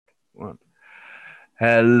One.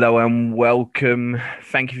 Hello and welcome.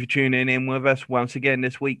 Thank you for tuning in with us once again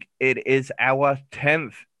this week. It is our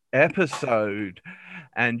 10th episode,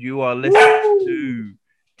 and you are listening to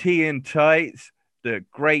Tea and Tights, the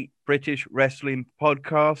Great British Wrestling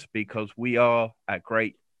Podcast, because we are a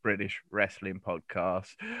Great British Wrestling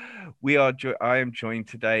Podcast. I am joined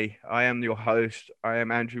today. I am your host. I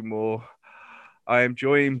am Andrew Moore. I am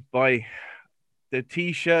joined by the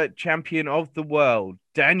T-shirt champion of the world,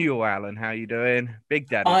 Daniel Allen. How you doing? Big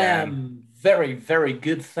Daddy Dan. I am very, very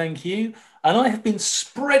good, thank you. And I have been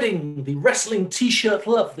spreading the wrestling T-shirt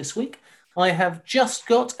love this week. I have just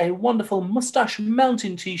got a wonderful Mustache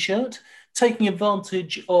Mountain T-shirt, taking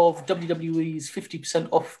advantage of WWE's 50%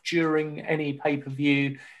 off during any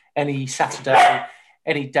pay-per-view, any Saturday,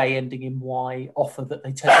 any day ending in Y offer that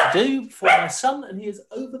they tend to do for my son, and he is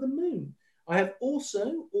over the moon. I have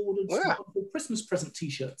also ordered some wonderful Christmas present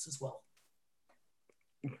T-shirts as well.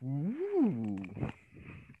 Ooh.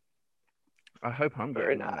 I hope I'm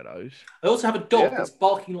getting one of those. I also have a dog that's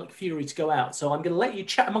barking like fury to go out, so I'm going to let you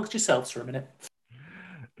chat amongst yourselves for a minute.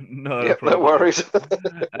 No worries.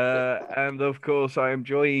 And of course, I am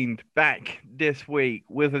joined back this week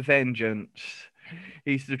with a vengeance.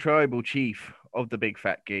 He's the tribal chief of the Big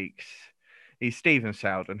Fat Geeks. He's Stephen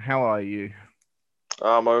Soudan. How are you?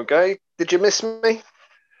 I'm okay. Did you miss me?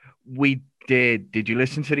 We did. Did you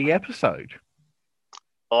listen to the episode?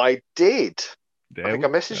 I did. I think I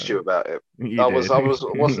messaged you about it. I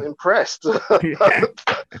wasn't impressed.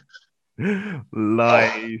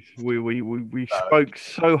 Lies. We spoke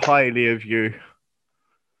so highly of you.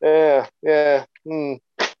 Yeah.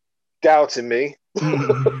 Doubting me.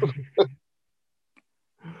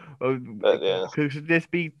 Could this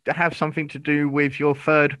have something to do with your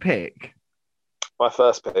third pick? My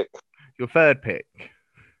first pick. Your third pick.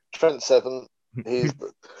 Trent Seven. He's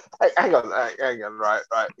hang on, right.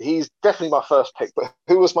 He's definitely my first pick, but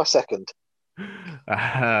who was my second?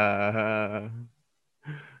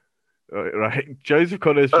 Right. Joseph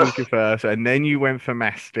Connors was your first, and then you went for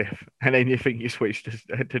Mastiff, and then you think you switched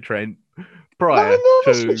to Trent prior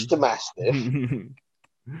to switched to Mastiff.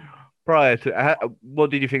 Prior to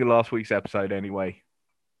what did you think of last week's episode anyway?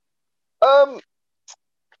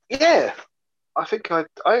 Yeah, I think I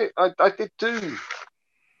did do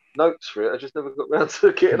notes for it. I just never got around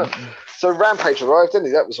to getting up. So Rampage arrived, didn't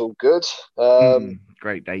he? That was all good.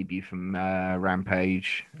 Great debut from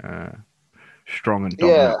Rampage. Strong and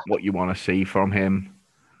dominant. What you want to see from him?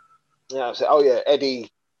 Yeah.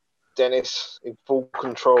 Eddie Dennis in full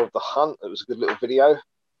control of the hunt. It was a good little video.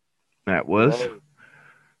 That was.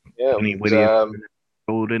 Kenny Williams,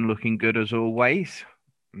 Gordon looking good as always.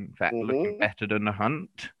 In fact, looking better than the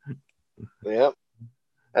hunt. Yeah.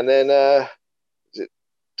 And then is it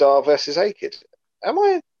Dar versus Akid?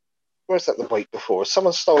 Where's that the week before?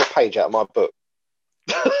 Someone stole a page out of my book.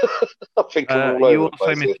 I think you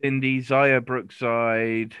also mentioned the Zaya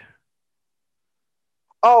Brookside.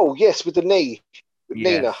 Oh yes, with the knee, with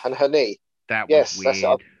Nina and her knee. That was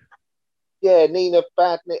weird. Nina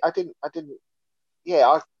bad knee. I didn't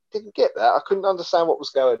get that. I couldn't understand what was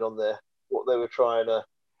going on there. What they were trying to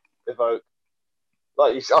evoke.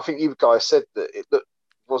 I think you guys said that it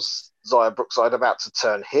was Zaya Brookside about to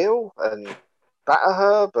turn heel and batter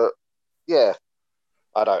her, but yeah,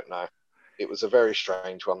 I don't know. It was a very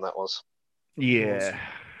strange one, that was. Yeah.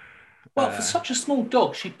 Well, for such a small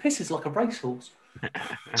dog, she pisses like a racehorse.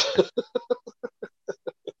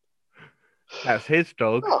 That's his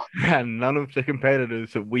dog, and none of the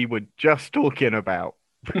competitors that we were just talking about.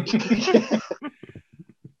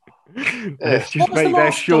 Let's just what was the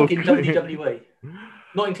last dog in WWE?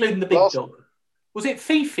 Not including the big dog. Was it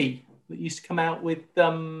Fifi that used to come out with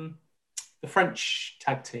the French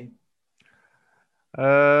tag team?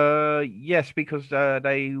 Yes, because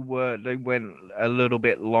they went a little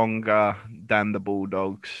bit longer than the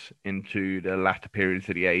Bulldogs into the latter periods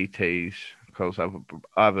of the 80s. Because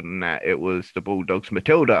other than that, it was the Bulldogs,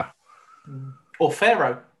 Matilda, or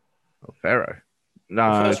Pharaoh.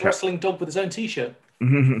 No, the first wrestling dog with his own T-shirt. I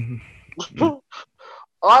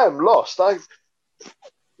am lost.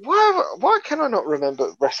 Why can I not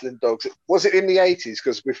remember wrestling dogs? Was it in the 80s?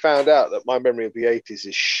 Because we found out that my memory of the 80s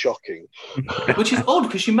is shocking. Which is odd,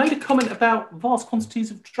 because you made a comment about vast quantities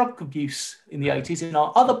of drug abuse in the 80s in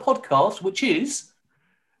our other podcast, which is...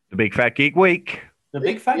 The Big Fat Geek Week. The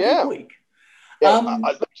Big Fat Geek Week. Yeah, let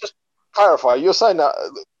me just clarify. You're saying that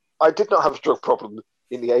I did not have a drug problem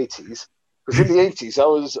in the 80s. Because in the 80s,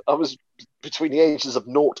 I was between the ages of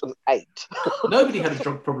 0 and 8. Nobody had a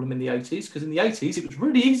drug problem in the 80s, because in the 80s, it was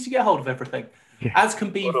really easy to get hold of everything. Yeah. As can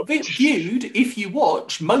be viewed if you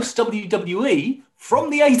watch most WWE from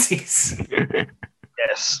the 80s. Yeah,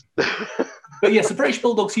 Yes. But yes, the British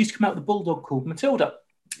Bulldogs used to come out with a bulldog called Matilda.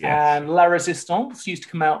 Yes. And La Resistance used to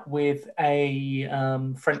come out with a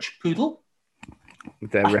French poodle.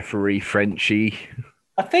 Their referee, Frenchie.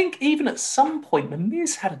 I think even at some point, The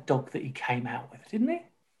Miz had a dog that he came out with, didn't he?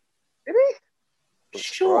 Did he? Doesn't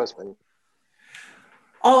Sure. surprise me.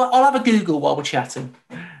 I'll have a Google while we're chatting.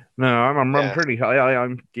 No, I'm Yeah. pretty high.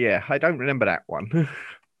 I don't remember that one.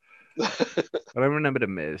 I don't remember the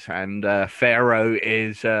Miz. And Pharaoh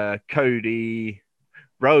is Cody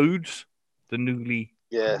Rhodes, the newly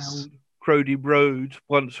Yes. Cody Rhodes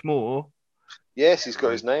once more. Yes, he's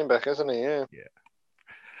got his name back, hasn't he? Yeah.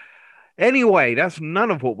 Anyway, that's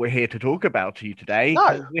none of what we're here to talk about to you today.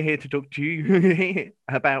 No. We're here to talk to you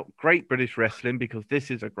about Great British Wrestling, because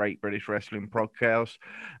this is a Great British Wrestling podcast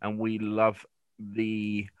and we love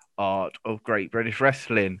the art of Great British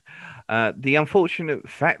Wrestling. The unfortunate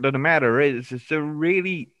fact of the matter is there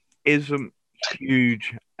really isn't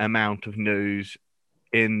huge amount of news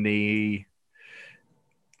in the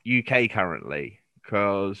UK currently,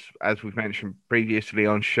 because as we've mentioned previously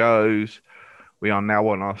on shows, we are now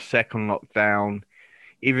on our second lockdown.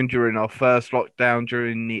 Even during our first lockdown,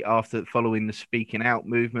 following the speaking out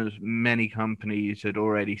movements, many companies had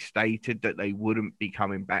already stated that they wouldn't be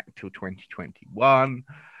coming back till 2021.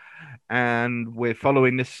 And we're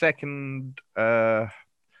following the second lot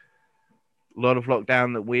of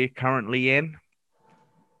lockdown that we're currently in.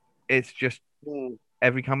 It's just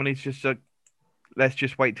every company's just let's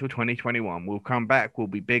just wait till 2021. We'll come back. We'll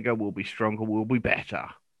be bigger. We'll be stronger. We'll be better.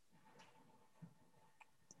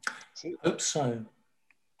 Hope so.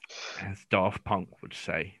 As Daft Punk would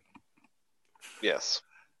say. Yes.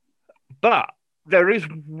 But there is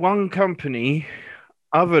one company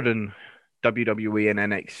other than WWE and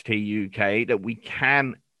NXT UK that we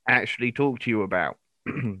can actually talk to you about.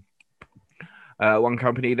 One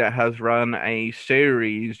company that has run a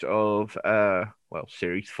series of,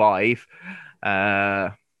 Series 5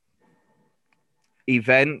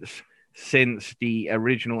 events since the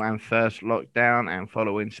original and first lockdown and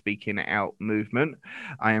following speaking out movement.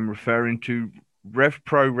 I am referring to Rev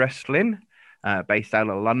Pro Wrestling, based out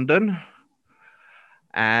of London.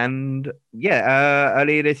 And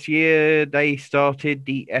earlier this year, they started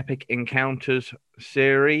the Epic Encounters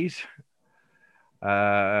series.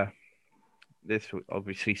 This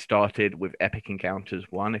obviously started with Epic Encounters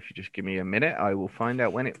 1. If you just give me a minute, I will find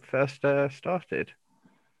out when it first started,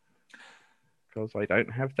 because I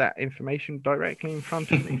don't have that information directly in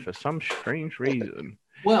front of me for some strange reason.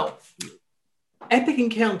 Well, Epic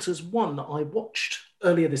Encounters 1 I watched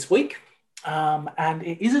earlier this week, and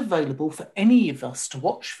it is available for any of us to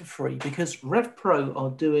watch for free, because Rev Pro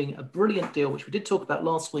are doing a brilliant deal, which we did talk about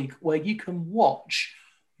last week, where you can watch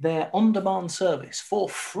their on-demand service for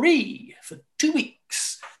free for 2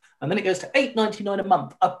 weeks. And then it goes to $8.99 a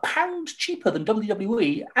month, £1 cheaper than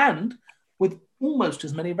WWE, and with almost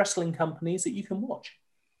as many wrestling companies that you can watch.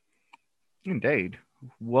 Indeed.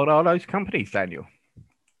 What are those companies, Daniel?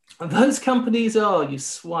 And those companies are, you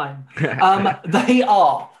swine, they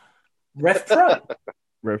are Rev Pro.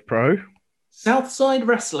 Rev Pro. Southside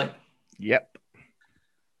Wrestling. Yep.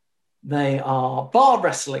 They are Bar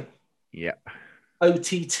Wrestling. Yep.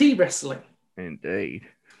 OTT Wrestling. Indeed.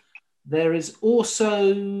 There is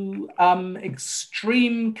also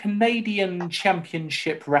Extreme Canadian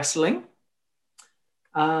Championship Wrestling.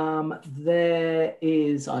 There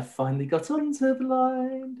is, I finally got onto the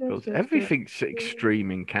line. Because everything's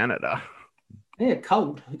extreme in Canada. Yeah,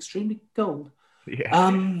 cold, extremely cold.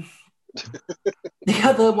 Yeah. The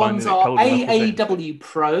other ones are AAW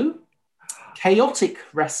Pro, Chaotic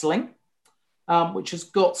Wrestling, which has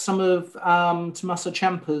got some of Tommaso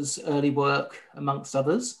Ciampa's early work, amongst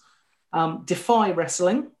others. Defy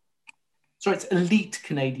Wrestling. Sorry, it's Elite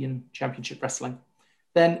Canadian Championship Wrestling.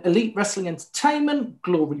 Then Elite Wrestling Entertainment,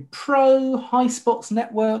 Glory Pro, High Spots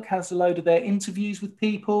Network has a load of their interviews with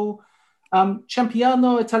people.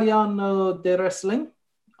 Campeonato Italiano de Wrestling,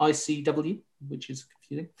 ICW, which is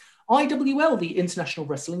confusing. IWL, the International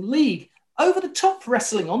Wrestling League. Over the Top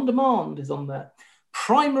Wrestling on Demand is on there.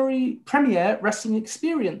 Premier Wrestling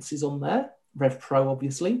Experience is on there. Rev Pro,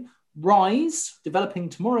 obviously. Rise, developing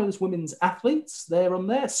tomorrow's women's athletes. They're on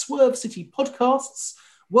there. Swerve City Podcasts,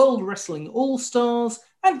 World Wrestling All-Stars,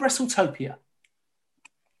 and WrestleTopia.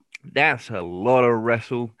 That's a lot of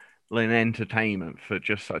wrestling entertainment for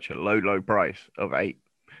just such a low price of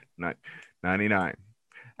 $8.99.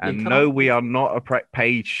 And no, we are not a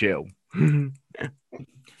paid shill. We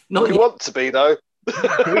want to be, though.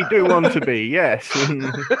 We do want to be, yes.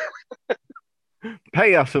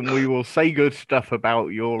 Pay us and we will say good stuff about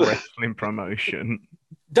your wrestling promotion.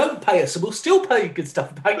 Don't pay us, and we'll still pay you good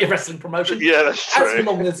stuff about your wrestling promotion. Yeah, that's true. As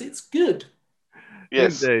long as it's good.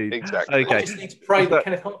 Yes, Indeed. exactly. Okay. I just need to pray that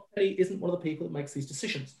Kenneth Halfpenny isn't one of the people that makes these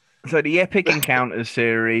decisions. So the Epic Encounters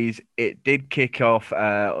series, it did kick off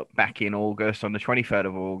back in August, on the 23rd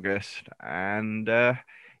of August, and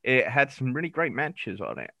it had some really great matches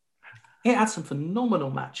on it. It had some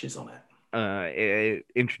phenomenal matches on it. It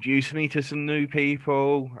introduced me to some new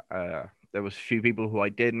people. There was a few people who I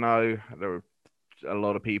did know. There were a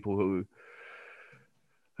lot of people who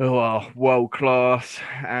are world class,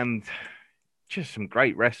 and just some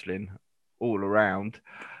great wrestling all around.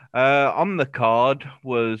 On the card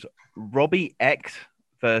was Robbie X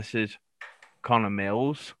versus Connor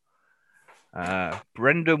Mills.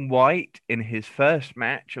 Brendan White in his first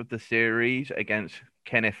match of the series against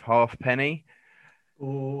Kenneth Halfpenny.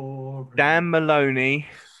 Dan Maloney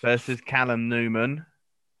versus Callum Newman.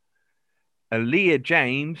 Aaliyah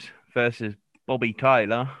James versus Bobby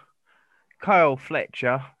Tyler. Kyle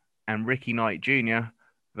Fletcher and Ricky Knight Jr.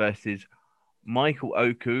 versus Michael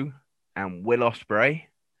Oku and Will Ospreay.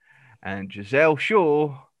 And Giselle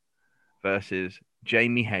Shaw versus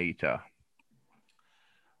Jamie Hayter.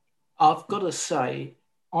 I've got to say,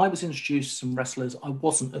 I was introduced to some wrestlers I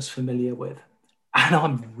wasn't as familiar with, and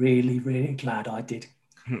I'm really, really glad I did.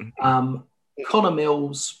 Connor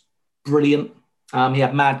Mills, brilliant. He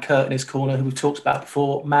had Mad Kurt in his corner, who we've talked about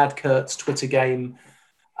before. Mad Kurt's Twitter game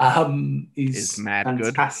is mad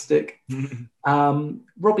fantastic.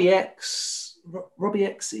 Robbie X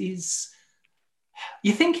is...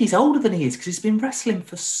 You think he's older than he is because he's been wrestling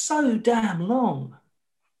for so damn long.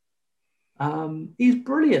 He's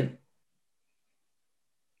brilliant.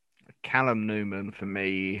 Callum Newman, for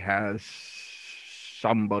me, has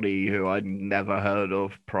somebody who I'd never heard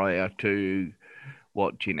of prior to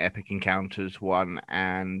watching Epic Encounters 1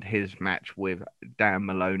 and his match with Dan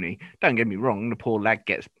Maloney. Don't get me wrong, the poor lad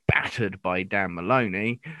gets battered by Dan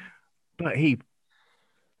Maloney, but he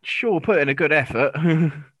sure put in a good effort.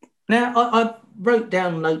 Now, I wrote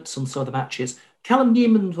down notes on some of the matches. Callum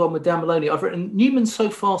Newman's one with Dan Maloney, I've written Newman's so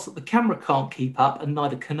fast that the camera can't keep up, and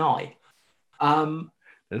neither can I.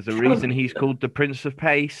 There's a reason he's called the Prince of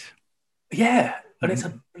Pace. Yeah, and it's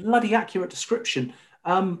a bloody accurate description.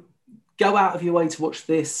 Go out of your way to watch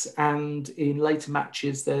this, and in later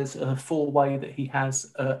matches, there's a four-way that he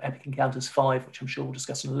has, Epic Encounters 5, which I'm sure we'll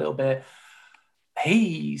discuss in a little bit.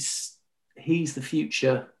 He's the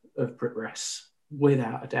future of Brit-Wres,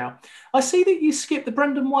 without a doubt. I see that you skipped the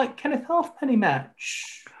Brendan White Kenneth Halfpenny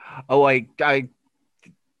match. Oh,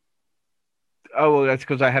 well, that's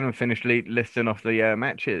because I hadn't finished listing off the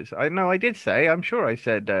matches. I did say. I'm sure I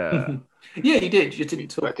said. Yeah, you did. You didn't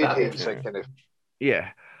talk about I did hear it. you say Kenneth.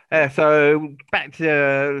 Yeah. So back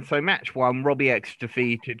to match one. Robbie X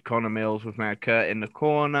defeated Connor Mills with Mad Kurt in the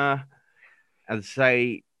corner. As I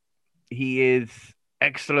say, he is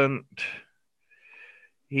excellent.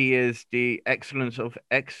 He is the excellence of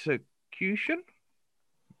execution.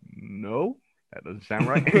 No, that doesn't sound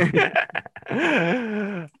right.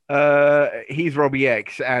 He's Robbie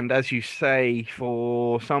X, and as you say,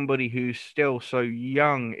 for somebody who's still so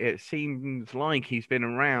young, it seems like he's been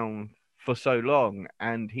around for so long,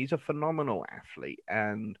 and he's a phenomenal athlete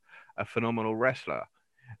and a phenomenal wrestler.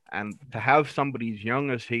 And to have somebody as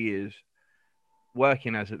young as he is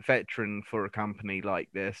working as a veteran for a company like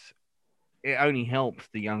this, it only helps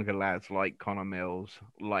the younger lads like Connor Mills,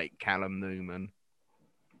 like Callum Newman.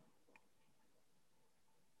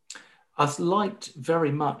 I liked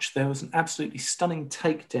very much. There was an absolutely stunning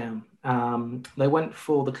takedown. They went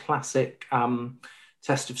for the classic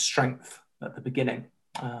test of strength at the beginning.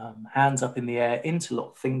 Hands up in the air,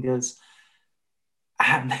 interlock fingers.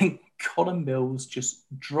 And then Connor Mills just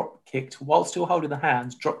drop kicked, while still holding the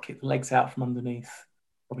hands, drop kicked the legs out from underneath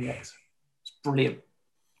Robbie X. It's brilliant.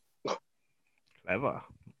 Clever.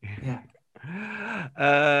 Yeah.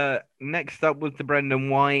 Next up was the Brendan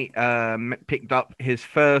White. Picked up his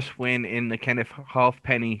first win in the Kenneth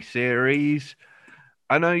Halfpenny series.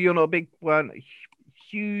 I know you're not a big one,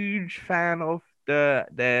 huge fan of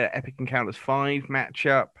their Epic Encounters 5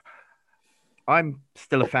 matchup. I'm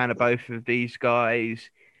still a fan of both of these guys.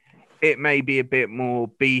 It may be a bit more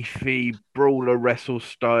beefy, brawler wrestle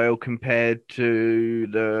style compared to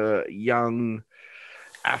the young,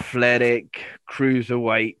 athletic,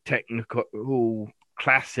 cruiserweight, technical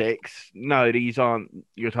classics. No, these aren't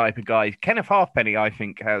your type of guys. Kenneth Halfpenny, I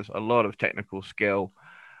think, has a lot of technical skill.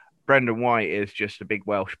 Brendan White is just a big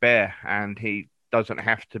Welsh bear, and he doesn't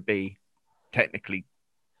have to be technically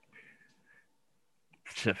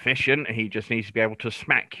sufficient. He just needs to be able to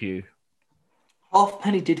smack you.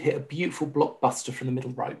 Halfpenny did hit a beautiful blockbuster from the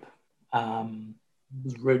middle rope. It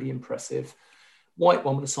was really impressive. White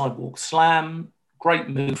one with a sidewalk slam. Great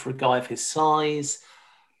move for a guy of his size.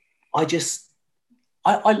 I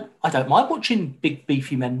don't mind watching big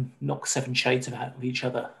beefy men knock seven shades out of each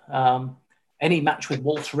other. Any match with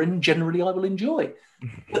Walter in, generally, I will enjoy.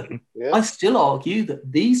 But Yeah. I still argue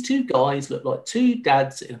that these two guys look like two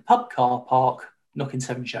dads in a pub car park knocking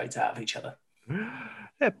seven shades out of each other.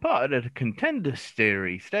 They're part of the Contender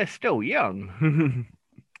Series. They're still young.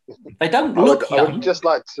 They don't look young. I'd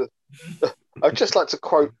just like to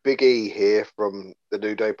quote Big E here from the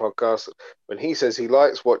New Day podcast when he says he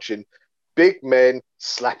likes watching big men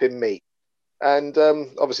slapping meat. And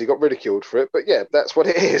obviously got ridiculed for it, but yeah, that's what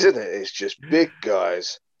it is, isn't it? It's just big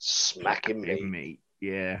guys smacking meat.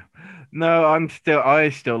 Yeah. No, I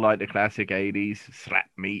still like the classic 80s slap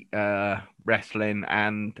meat wrestling,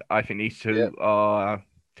 and I think these two are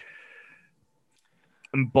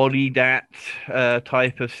embody that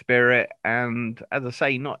type of spirit. And as I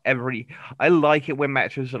say, I like it when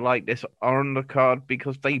matches are like this are on the card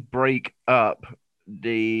because they break up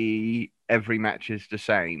every match is the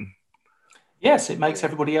same. Yes, it makes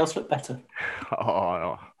everybody else look better.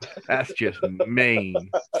 Oh, that's just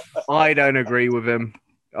mean. I don't agree with him.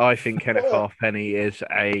 I think Kenneth Halfpenny is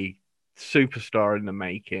a superstar in the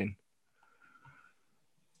making.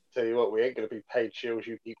 Tell you what, we ain't going to be paid shills.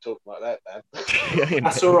 You keep talking like that, man.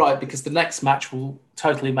 That's all right, because the next match will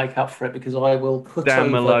totally make up for it, because I will put Dan over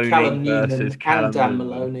Maloney Callum Newman versus and Callum Dan Newman.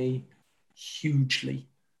 Maloney hugely.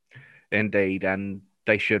 Indeed, and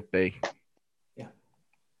they should be. Yeah.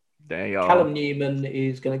 They are. Callum Newman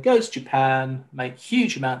is going to go to Japan, make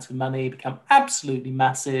huge amounts of money, become absolutely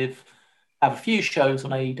massive, have a few shows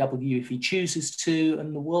on AEW if he chooses to,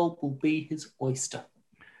 and the world will be his oyster.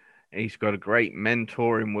 He's got a great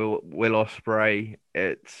mentor in Will Ospreay.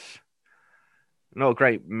 It's not a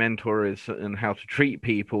great mentor in how to treat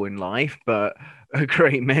people in life, but a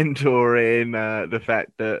great mentor in the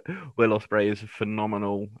fact that Will Ospreay is a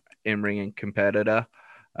phenomenal in-ring competitor,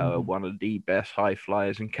 one of the best high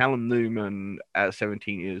flyers. And Callum Newman, at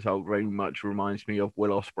 17 years old, very much reminds me of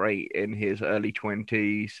Will Ospreay in his early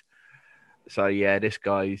 20s. So, yeah, this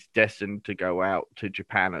guy's destined to go out to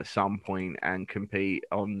Japan at some point and compete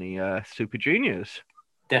on the Super Juniors.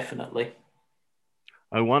 Definitely.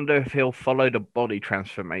 I wonder if he'll follow the body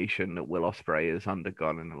transformation that Will Ospreay has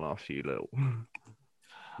undergone in the last few little.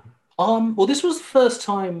 Well, this was the first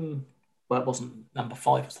time. Well, it wasn't number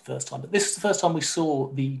 5. It was the first time, but this is the first time we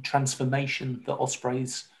saw the transformation that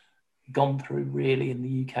Ospreay's gone through, really, in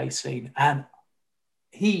the UK scene, and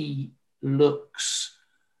he looks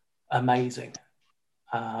amazing.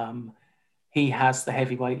 He has the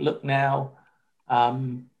heavyweight look now.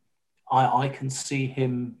 I can see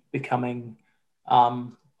him becoming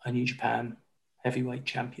a New Japan heavyweight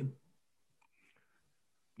champion.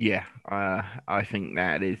 Yeah, I think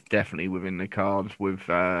that is definitely within the cards, with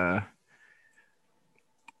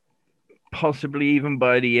possibly even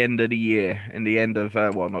by the end of the year, in the end of,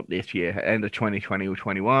 well, not this year, end of 2020 or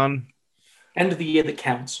 21. End of the year that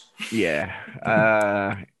counts.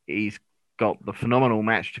 Yeah. He's got the phenomenal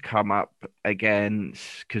match to come up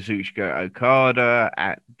against Kazuchika Okada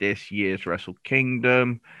at this year's Wrestle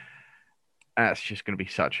Kingdom. That's just going to be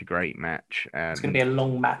such a great match. And it's going to be a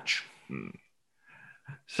long match.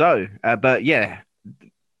 So, but yeah,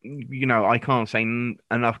 I can't say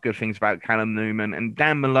enough good things about Callum Newman. And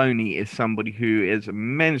Dan Maloney is somebody who has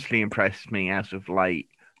immensely impressed me as of late,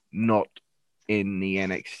 not in the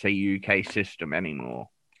NXT UK system anymore.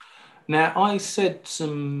 Now, I said I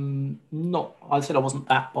wasn't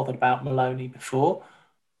that bothered about Maloney before.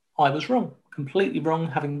 I was wrong, completely wrong,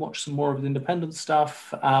 having watched some more of his independent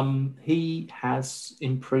stuff. He has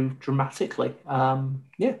improved dramatically.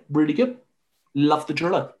 Yeah, really good. Love the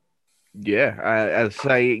driller. Yeah, as I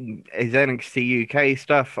say, his NXT UK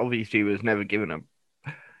stuff obviously was never given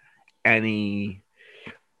any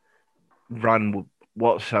run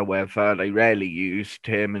whatsoever. They rarely used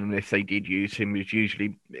him, and if they did use him, it was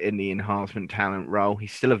usually in the enhancement talent role.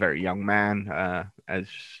 He's still a very young man, as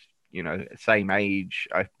same age,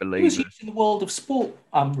 I believe. He was used in the World of Sport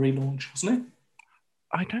relaunch, wasn't he?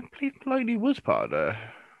 I don't believe Maloney was part of the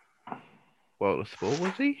World of Sport,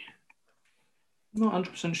 was he? Not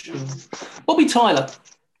 100% sure. Bobby Tyler.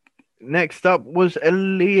 Next up was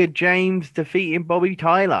Aaliyah James defeating Bobby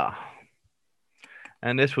Tyler.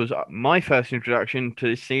 And this was my first introduction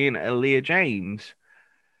to seeing Aaliyah James.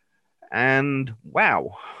 And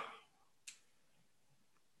wow.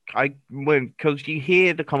 Because you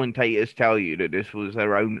hear the commentators tell you that this was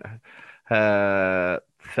their own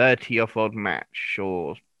 30th odd match,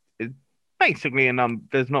 or basically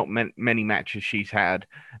there's not many matches she's had.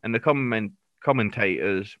 And the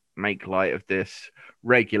commentators make light of this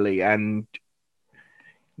regularly. And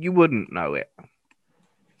you wouldn't know it.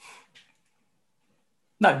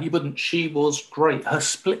 No, you wouldn't. She was great. Her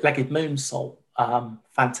split-legged moonsault,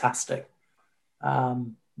 fantastic.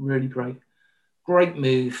 Really great. Great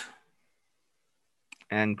move.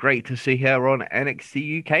 And great to see her on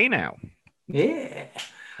NXT UK now. Yeah.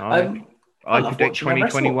 I love predict watching her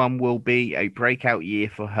wrestle. 2021 will be a breakout year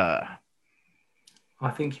for her. I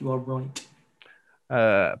think you are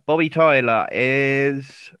right. Bobby Tyler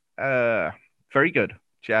is very good.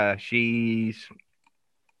 She's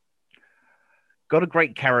got a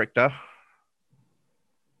great character.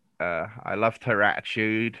 I loved her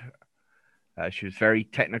attitude. She was very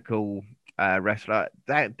technical wrestler.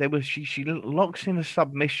 She locks in a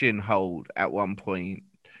submission hold at one point,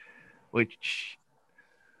 which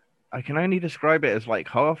I can only describe it as like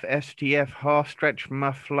half STF, half stretch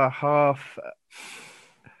muffler, half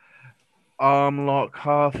arm lock,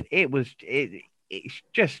 half. It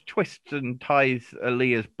just twists and ties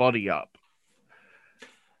Aaliyah's body up.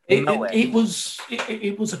 It was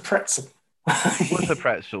a pretzel. It was a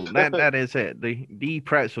pretzel. That is it. The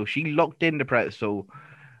pretzel. She locked in the pretzel,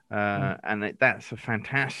 and that's a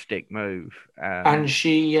fantastic move. And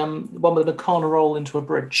she one with a corner roll into a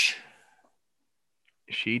bridge.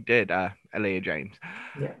 She did, Aaliyah James.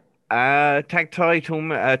 Yeah. Tag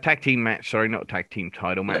team match. Sorry, not tag team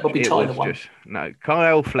title match. Bobby Tyler won.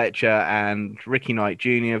 Kyle Fletcher and Ricky Knight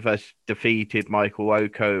Jr. defeated Michael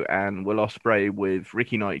Oko and Will Ospreay, with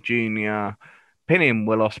Ricky Knight Jr. pinning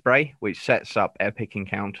Will Ospreay, which sets up Epic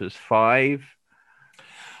Encounters 5.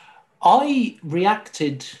 I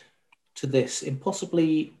reacted to this in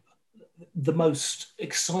possibly the most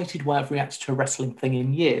excited way I've reacted to a wrestling thing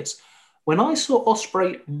in years. When I saw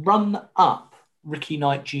Ospreay run up Ricky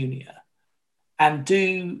Knight Jr. and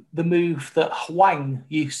do the move that Hwang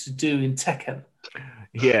used to do in Tekken.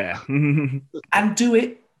 Yeah. And do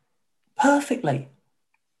it perfectly.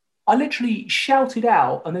 I literally shouted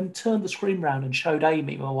out and then turned the screen round and showed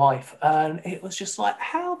Amy, my wife, and it was just like,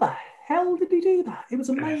 how the hell did he do that? It was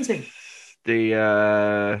amazing.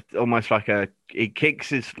 Almost like he kicks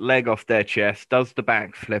his leg off their chest, does the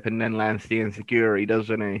backflip, and then lands the enziguri,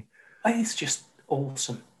 doesn't he? It's just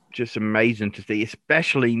awesome. Just amazing to see,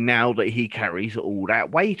 especially now that he carries all that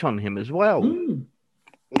weight on him as well. Mm.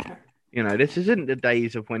 You know, this isn't the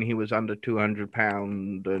days of when he was under 200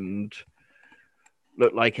 pounds and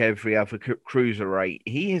looked like every other cruiserweight.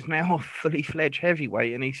 He is now a fully fledged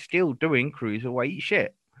heavyweight, and he's still doing cruiserweight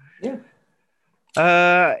shit.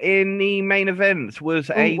 Yeah. In the main events was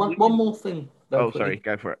one more thing. Though, sorry,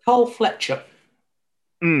 go for it. Carl Fletcher.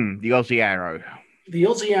 The Aussie Arrow. The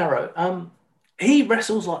Aussie Arrow. He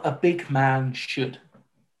wrestles like a big man should.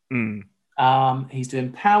 He's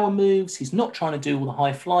doing power moves. He's not trying to do all the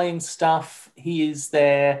high flying stuff. He is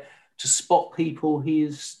there to spot people. He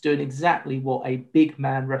is doing exactly what a big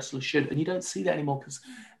man wrestler should. And you don't see that anymore because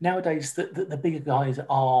nowadays the bigger guys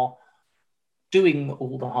are doing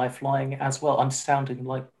all the high flying as well. I'm sounding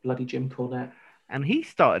like bloody Jim Cornette. And he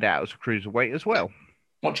started out as a cruiserweight as well.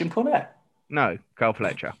 What, Jim Cornette? No, Carl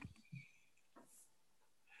Fletcher.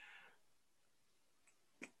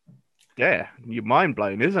 Yeah, you're mind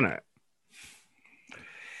blown, isn't it?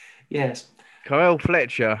 Yes. Kyle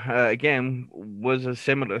Fletcher, again, was a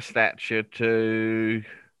similar stature to...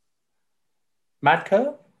 Mad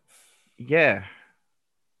Curt? Yeah.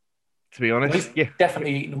 To be honest, he's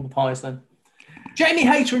definitely eating all the pies then. Jamie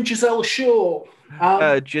Hayter and Giselle Shaw.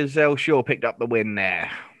 Giselle Shaw picked up the win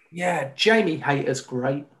there. Yeah, Jamie Hayter's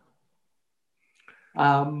great.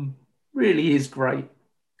 Really is great.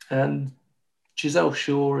 And Giselle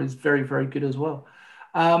Shaw is very, very good as well.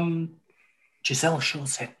 Giselle Shaw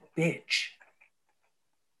said, bitch.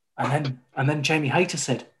 And then Jamie Hayter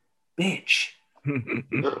said, bitch.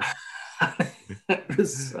 It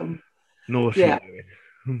was, naughty. Yeah.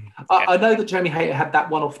 I know that Jamie Hayter had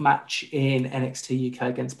that one-off match in NXT UK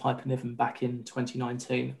against Piper Niven back in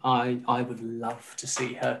 2019. I would love to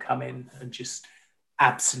see her come in and just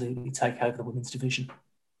absolutely take over the women's division.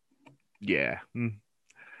 Yeah.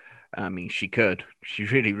 I mean, she could. She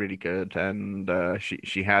really, really could, and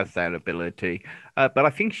she has that ability. But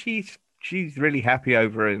I think she's really happy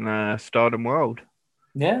over in Stardom World.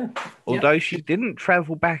 Yeah. Although she didn't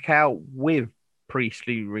travel back out with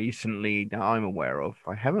Priestley recently that I'm aware of.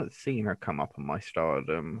 I haven't seen her come up on my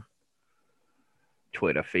Stardom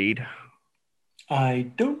Twitter feed.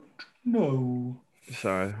 I don't know.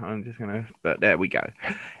 So I'm just gonna. But there we go.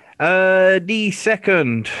 The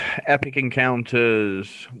second Epic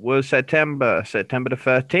Encounters was September the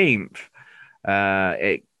 13th.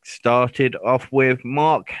 It started off with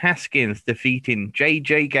Mark Haskins defeating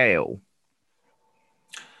JJ Gale.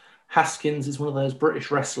 Haskins is one of those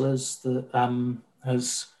British wrestlers that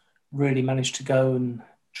has really managed to go and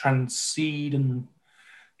transcend,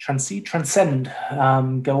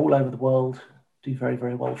 go all over the world, do very,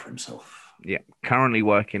 very well for himself. Yeah, currently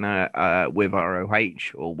working with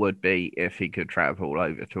ROH, or would be if he could travel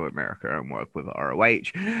over to America and work with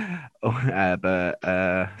ROH.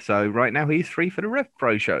 So right now he's free for the Rev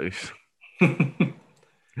Pro shows.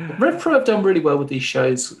 Rev Pro have done really well with these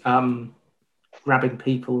shows, grabbing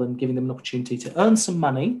people and giving them an opportunity to earn some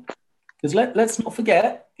money. Because let's not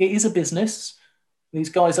forget, it is a business. These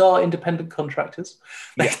guys are independent contractors.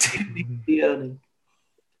 They do need to be earning.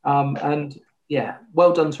 And yeah,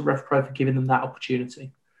 well done to Rev Pro for giving them that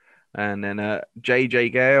opportunity. And then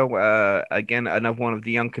JJ Gale, again, another one of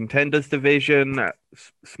the Young Contenders division,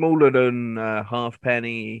 smaller than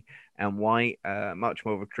Halfpenny and White, much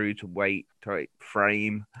more of a cruiserweight type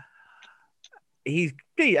frame. He's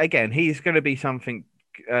going to be something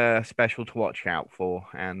special to watch out for,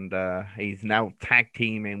 and he's now tag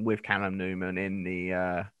teaming with Callum Newman in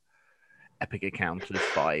the Epic Encounters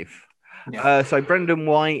 5. Yeah. So Brendan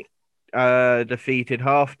White defeated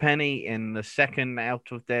Halfpenny in the second out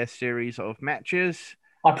of their series of matches.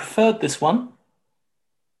 I preferred this one.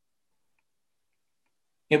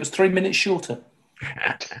 It was 3 minutes shorter.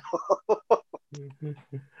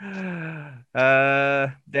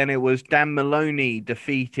 Then it was Dan Maloney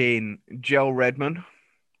defeating Joel Redman.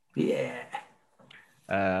 Yeah.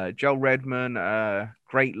 Joel Redman,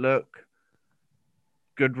 great look,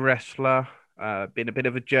 good wrestler, been a bit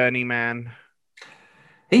of a journeyman.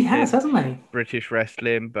 He has, hasn't he? British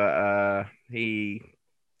wrestling, but he's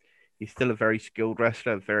still a very skilled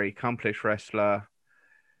wrestler, a very accomplished wrestler.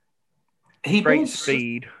 Great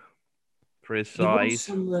speed for his size.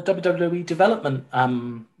 He was on the WWE development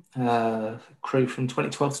crew from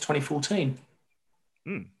 2012 to 2014.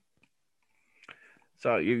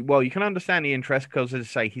 So you can understand the interest because, as I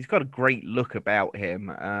say, he's got a great look about him.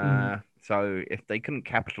 So if they couldn't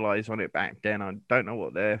capitalize on it back then, I don't know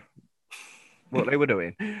what they were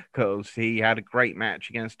doing, because he had a great match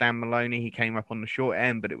against Dan Maloney. He came up on the short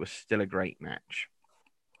end, but it was still a great match.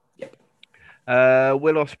 Yep.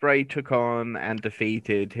 Will Ospreay took on and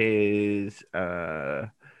defeated his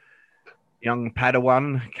young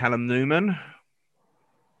Padawan, Callum Newman.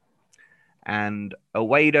 And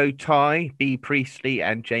Oedo Tai, B. Priestley,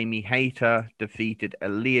 and Jamie Hayter defeated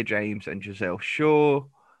Aaliyah James and Giselle Shaw,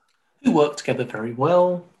 who worked together very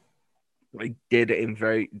well. They did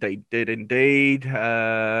indeed.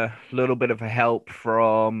 A little bit of a help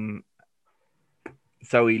from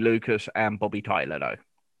Zoe Lucas and Bobby Tyler, though.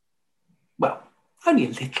 Well, only a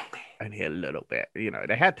little bit. Only a little bit. You know,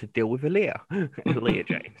 they had to deal with Aaliyah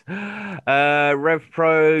James. Rev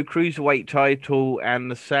Pro, Cruiserweight title, and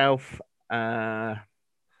the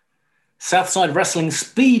Southside Wrestling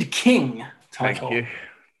Speed King title. Thank you.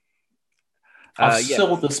 I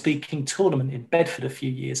saw the Speed King tournament in Bedford a few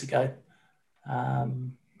years ago.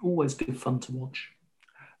 Always good fun to watch.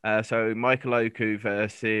 So Michael Oku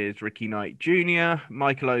versus Ricky Knight Jr.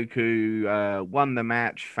 Michael Oku won the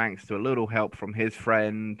match thanks to a little help from his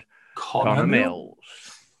friend Connor Mills.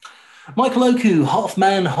 Michael Oku, half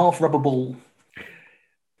man, half rubber ball.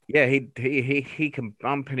 Yeah, he can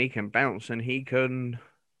bump and he can bounce and he can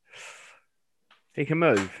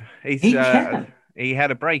move. He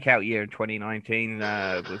had a breakout year in 2019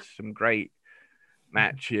 with some great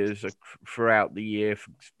matches throughout the year,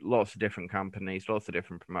 for lots of different companies, lots of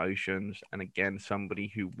different promotions, and again,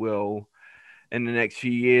 somebody who will, in the next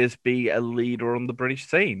few years, be a leader on the British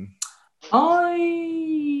scene.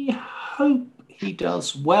 I hope he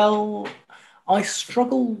does well. I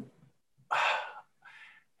struggle.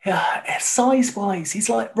 Size-wise, he's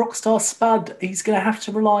like Rockstar Spud. He's going to have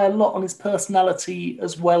to rely a lot on his personality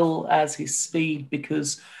as well as his speed,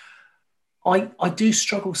 because I do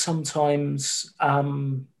struggle sometimes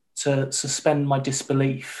to suspend my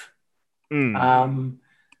disbelief. And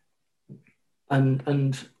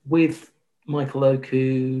with Michael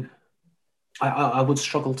Oku, I would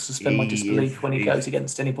struggle to suspend my disbelief when he goes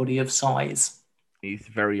against anybody of size. He's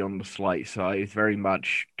very on the slight side. He's very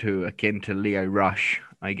much akin to Leo Rush,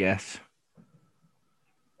 I guess.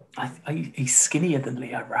 He's skinnier than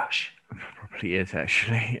Leo Rush. Probably is,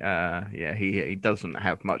 actually. Yeah, he doesn't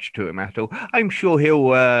have much to him at all. I'm sure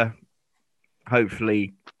he'll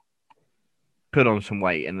hopefully put on some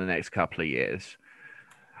weight in the next couple of years.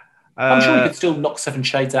 I'm sure he could still knock 7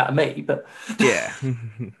 shades out of me, but... Yeah.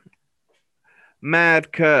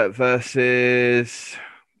 Mad Kurt versus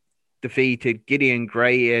defeated Gideon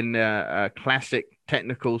Gray in a classic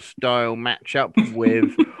technical style matchup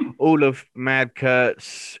with all of Mad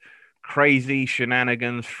Kurt's crazy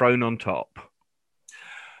shenanigans thrown on top.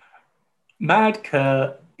 Mad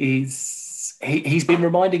Kurt he's been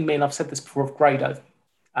reminding me, and I've said this before, of Grado.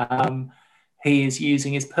 He is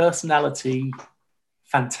using his personality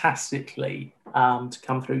fantastically to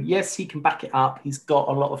come through. Yes, he can back it up. He's got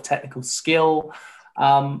a lot of technical skill,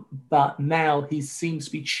 but now he seems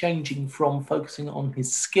to be changing from focusing on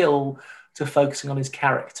his skill to focusing on his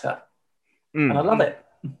character. And I love it.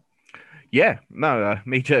 Yeah, no,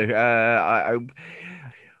 me too. I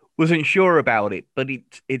wasn't sure about it, but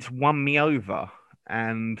it's won me over,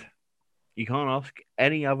 and you can't ask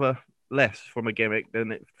any other less from a gimmick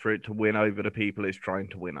than for it to win over the people it's trying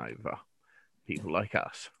to win over. People like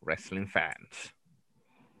us, wrestling fans.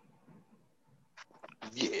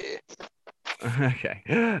 Yeah. Okay.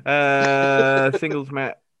 Singles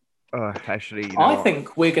match. Oh, actually, you know I what?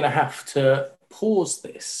 think we're going to have to pause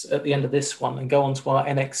this at the end of this one and go on to our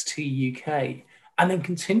NXT UK and then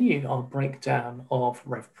continue our breakdown of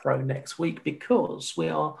Rev Pro next week because we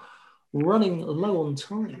are running low on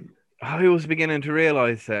time. I was beginning to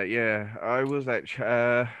realise that. Yeah, I was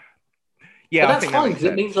actually. Yeah, But I that's think fine that because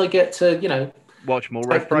makes it means sense. I get to, Watch more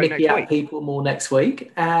Rev take the Pro mickey next out week. of people more next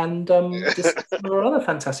week and discuss some of our other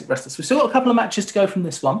fantastic wrestlers. We've still got a couple of matches to go from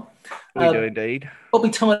this one. We do indeed. Bobby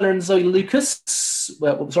Tyler and Zoe Lucas.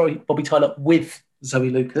 Well, sorry, Bobby Tyler with Zoe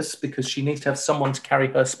Lucas because she needs to have someone to carry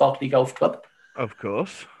her sparkly golf club. Of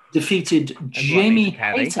course. Defeated Everyone Jamie needs a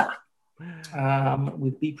caddy. Hayter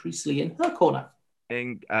with Bea Priestley in her corner.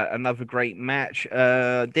 Another great match.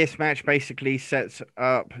 This match basically sets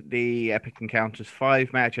up the Epic Encounters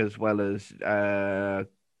 5 match as well as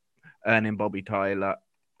earning Bobby Tyler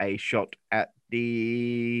a shot at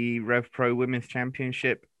the Rev Pro Women's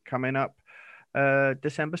Championship coming up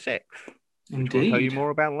December 6th, which we'll tell you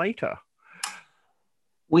more about later.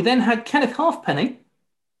 We then had Kenneth Halfpenny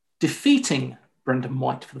defeating Brendan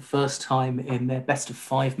White for the first time in their best of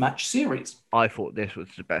 5 match series. I thought this was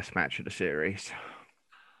the best match of the series.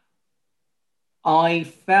 I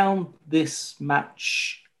found this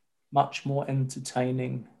match much more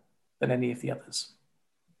entertaining than any of the others.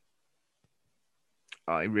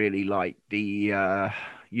 I really liked the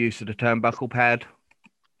use of the turnbuckle pad.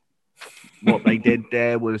 What they did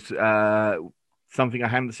there was something I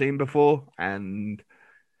hadn't seen before, and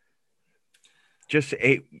just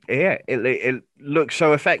it looks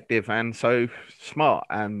so effective and so smart,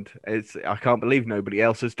 and I can't believe nobody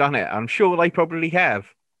else has done it. I'm sure they probably have.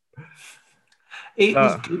 It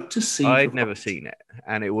was good to see. I'd never seen it,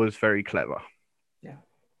 and it was very clever. Yeah.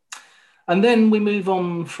 And then we move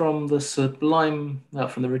on from the sublime,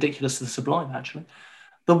 from the ridiculous to the sublime, actually.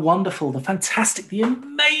 The wonderful, the fantastic, the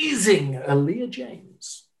amazing Aaliyah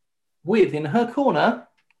James with, in her corner,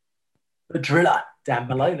 the driller, Dan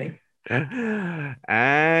Maloney.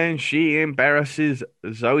 And she embarrasses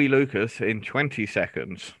Zoe Lucas in 20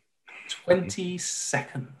 seconds. 20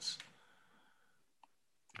 seconds.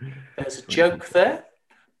 There's a joke there,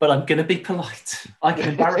 but I'm going to be polite. I can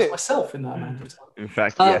embarrass myself in that amount of time. In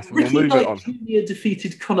fact, yes, Ricky we'll move Knight it on. Jr.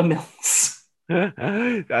 defeated Connor Mills.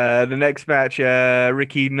 The next match,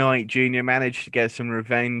 Ricky Knight Jr. managed to get some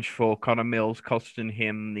revenge for Connor Mills, costing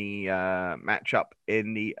him the matchup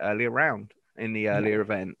in the earlier round, in the earlier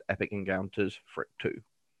event, Epic Encounters 2.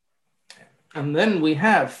 And then we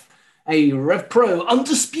have a Rev Pro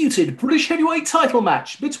undisputed British heavyweight title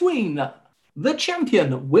match between the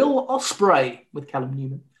champion, Will Ospreay, with Callum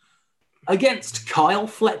Newman, against Kyle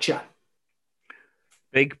Fletcher.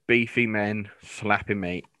 Big, beefy men slapping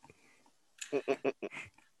meat.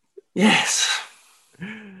 Yes.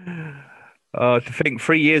 To think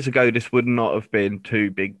 3 years ago, this would not have been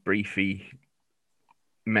 2 big, beefy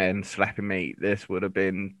men slapping meat. This would have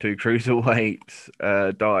been 2 cruiserweights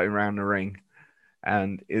darting around the ring.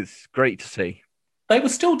 And it's great to see. They were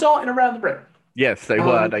still darting around the ring. Yes, they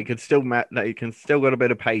were. They can still got a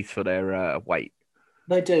bit of pace for their weight.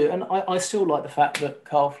 They do, and I still like the fact that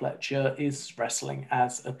Carl Fletcher is wrestling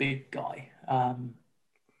as a big guy.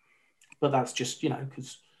 But that's just,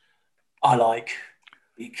 because I like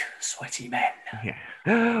big, sweaty men.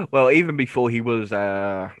 Yeah. Well, even before he was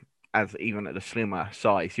even at a slimmer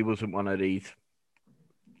size, he wasn't one of these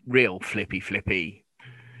real flippy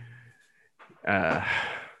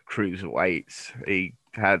cruiserweights. He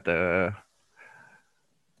had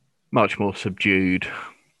much more subdued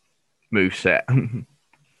moveset.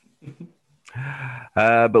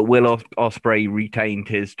 But Will Ospreay retained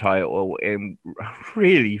his title in a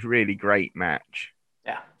really, really great match.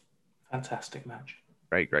 Yeah, fantastic match.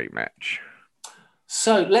 Great match.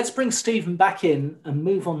 So let's bring Stephen back in and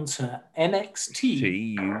move on to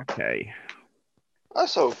NXT UK.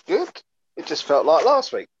 That's all good. It just felt like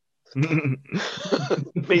last week.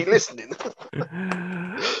 Me listening.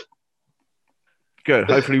 Good.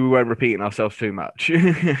 Hopefully, we won't repeating ourselves too much.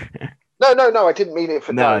 No, I didn't mean it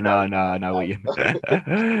for No. I know what you.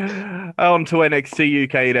 On to NXT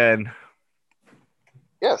UK then.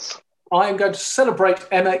 Yes. I am going to celebrate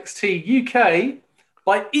NXT UK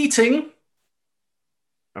by eating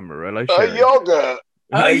Amarillo A Sherry. yogurt.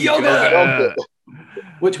 a yogurt, Yogurt.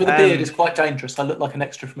 which with a beard is quite dangerous. I look like an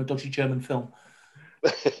extra from a dodgy German film.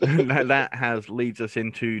 That leads us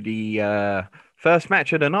into the first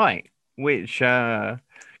match of the night, which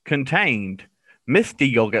contained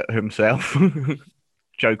Mr. Yogurt himself,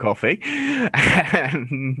 Joe Coffey,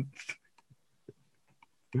 and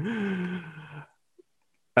Sam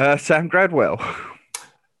Gradwell.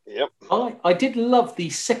 Yep. I did love the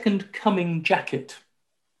Second Coming jacket.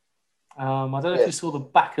 I don't know if you saw the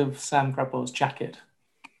back of Sam Gradwell's jacket.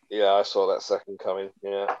 Yeah, I saw that Second Coming.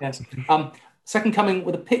 Yeah. Yes. Second Coming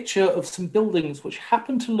with a picture of some buildings which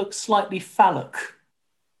happen to look slightly phallic.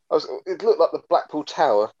 It looked like the Blackpool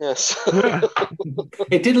Tower. Yes.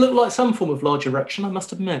 It did look like some form of large erection, I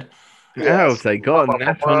must admit. Yes. Oh, they got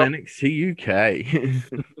that on NXT UK.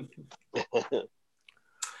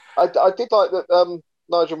 I did like that.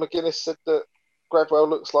 Nigel McGuinness said that Gradwell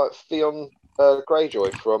looks like Theon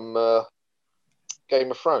Greyjoy from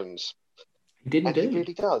Game of Thrones. He did indeed. He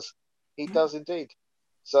really does. He does indeed.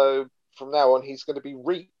 So from now on, he's going to be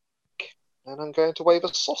Reek, and I'm going to wave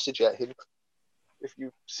a sausage at him. If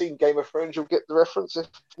you've seen Game of Thrones, you'll get the reference. If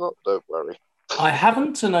not, don't worry. I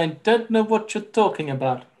haven't, and I don't know what you're talking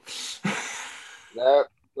about. No.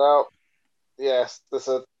 Yes, there's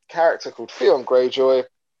a character called Theon Greyjoy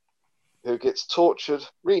who gets tortured,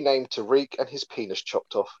 renamed to Reek, and his penis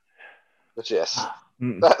chopped off. But yes,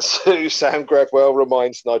 that's who Sam Gradwell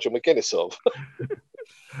reminds Nigel McGuinness of.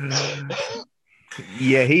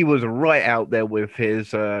 Yeah, he was right out there with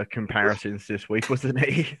his comparisons this week, wasn't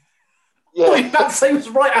he? Yeah. What, that same was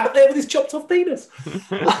right out there with his chopped off penis.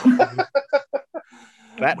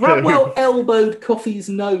 Gradwell elbowed Coffey's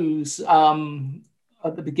nose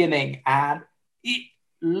at the beginning, and it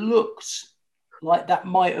looked like that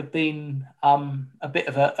might have been a bit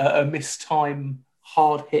of a mistime,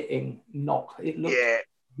 hard-hitting knock. It looked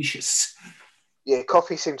vicious. Yeah,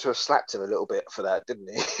 Coffey seemed to have slapped him a little bit for that, didn't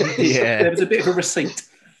he? Yeah. There was a bit of a receipt.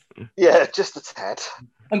 Yeah, just a tad.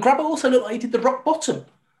 And Gradwell also looked like he did the rock bottom.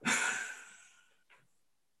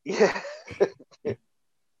 Yeah.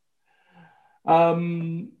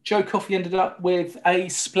 Joe Coffey ended up with a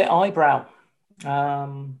split eyebrow.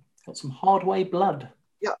 Got some hard-way blood.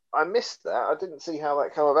 Yeah, I missed that. I didn't see how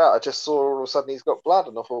that came about. I just saw all of a sudden he's got blood,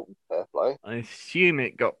 and I thought, fair play. I assume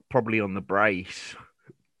it got probably on the brace.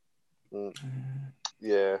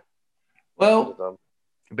 Yeah. Well,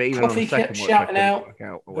 but even Coffey on the second kept watch, shouting out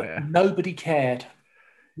that nobody cared.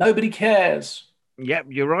 Nobody cares. Yep,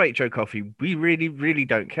 you're right, Joe Coffey. We really, really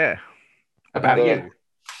don't care about you.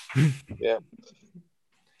 Yeah.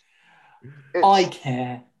 I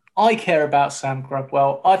care. I care about Sam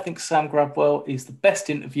Gradwell. I think Sam Gradwell is the best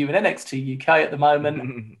interview in NXT UK at the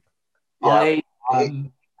moment. I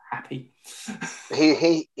am happy.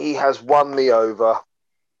 He has won me over.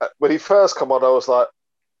 When he first come on, I was like,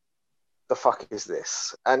 the fuck is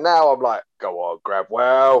this? And now I'm like, go on,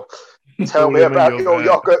 Gradwell. Tell me about your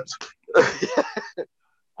yogurt.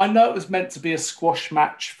 I know it was meant to be a squash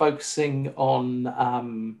match focusing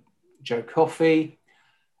on Joe Coffey.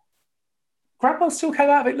 Gradwell still came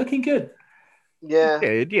out of it looking good. Yeah.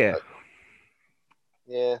 Yeah.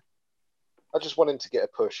 Yeah. I just want him to get a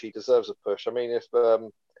push. He deserves a push. I mean, if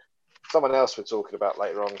someone else we're talking about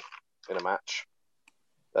later on in a match,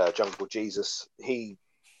 Jungle Jesus,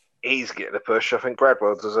 he's getting a push. I think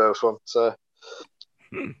Gradwell deserves one. So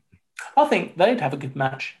I think they'd have a good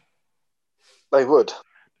match. They would.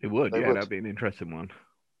 That'd be an interesting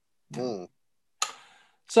one.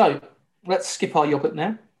 So let's skip our yogurt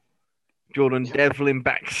now. Jordan Devlin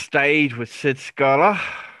backstage with Sid Scala,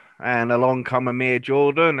 and along come Amir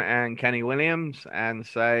Jordan and Kenny Williams and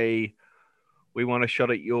say, we want a shot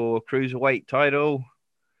at your cruiserweight title.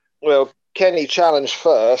 Well, Kenny challenged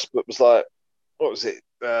first, but was like, what was it?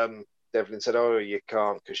 Devlin said, oh, you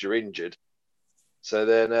can't because you're injured. So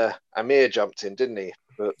then Amir jumped in, didn't he?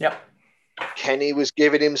 But Kenny was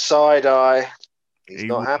giving him side eye. He's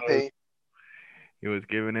not happy. He was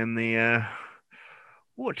giving him the,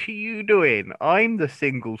 what are you doing? I'm the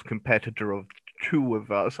singles competitor of two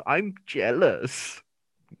of us. I'm jealous.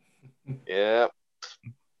 Yeah.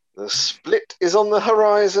 The split is on the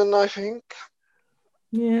horizon, I think.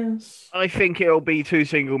 Yes. I think it'll be two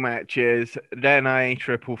single matches, then a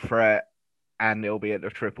triple threat, and it'll be at the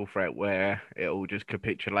triple threat where it all just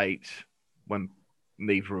capitulates when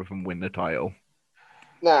neither of them win the title.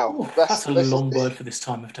 Now, that's a long word for this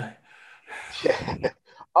time of day. Yeah.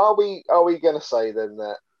 Are we going to say then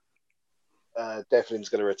that Devlin's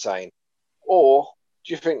going to retain, or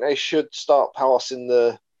do you think they should start passing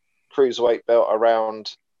the cruiserweight belt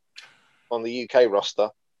around on the UK roster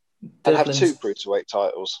and have two cruiserweight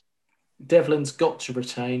titles? Devlin's got to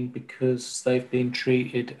retain because they've been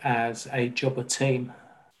treated as a jobber team.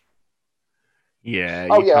 Yeah.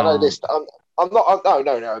 Oh yeah, I know this. I'm not.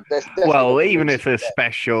 No. Well, even if a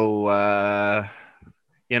special, job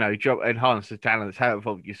enhanced talents have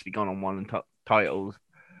obviously gone on one titles.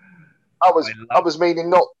 I was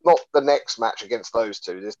meaning not the next match against those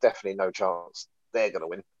two. There's definitely no chance they're going to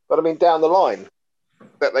win. But I mean, down the line,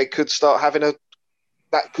 that they could start having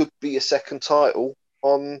that could be a second title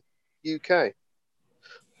on UK,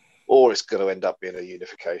 or it's going to end up being a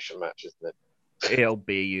unification match, isn't it? It'll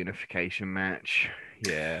be a unification match.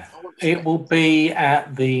 Yeah. It will be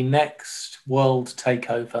at the next World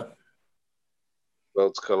Takeover.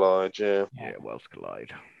 Worlds Collide, yeah. Yeah, Worlds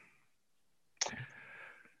Collide.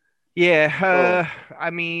 Yeah, I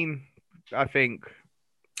mean, I think...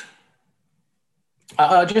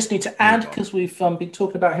 I just need to add, because we've been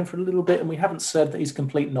talking about him for a little bit and we haven't said that he's a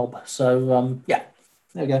complete knob. So, yeah,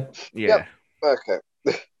 there we go. Yeah. Yep.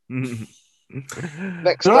 Okay.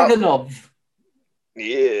 Next Dragon up, knob.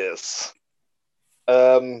 Yes.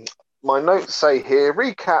 My notes say here,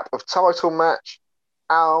 recap of title match.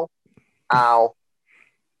 Ow. Ow.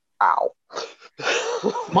 Ow.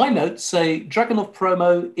 My notes say, Dragunov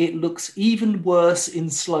promo, it looks even worse in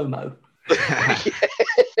slow-mo.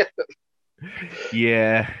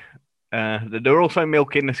 Yeah. They're also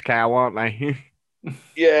milking this cow, aren't they?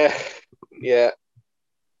 Yeah.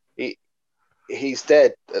 He's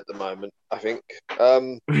dead at the moment, I think.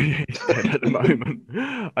 He's dead at the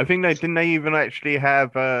moment. I think didn't they even actually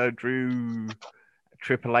have Drew,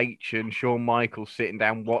 Triple H and Shawn Michaels sitting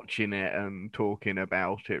down watching it and talking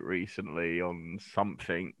about it recently on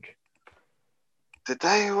something. Did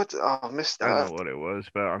they? I missed that. I don't know what it was,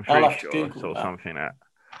 but I'm pretty sure I saw something that.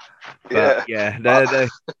 But yeah, they're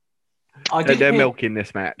milking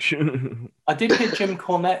this match. I did hear Jim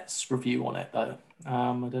Cornette's review on it, though. I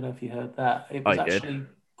don't know if you heard that. It was actually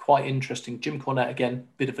quite interesting. Jim Cornette, again,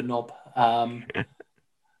 bit of a knob.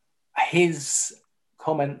 His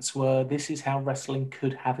comments were, this is how wrestling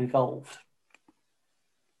could have evolved.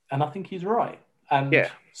 And I think he's right. And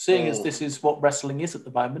seeing as this is what wrestling is at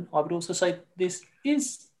the moment, I would also say this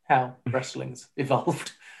is how wrestling's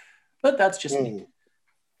evolved. But that's just me.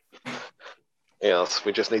 Yes,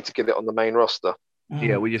 we just need to get it on the main roster.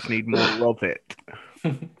 Yeah, we just need more of it.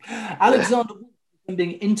 Alexander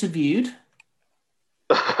being interviewed.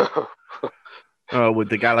 With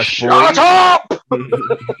the Gallus boys. Shut up!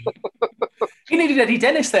 He needed Eddie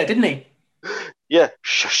Dennis there, didn't he? Yeah,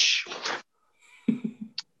 shush.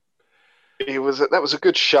 That was a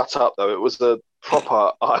good shut up, though. It was a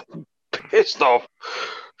proper, I'm pissed off.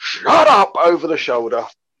 Shut up over the shoulder.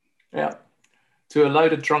 Yeah. To a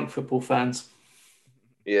load of drunk football fans.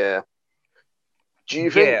 Yeah. Do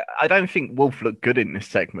you think... Yeah, I don't think Wolf looked good in this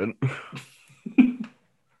segment.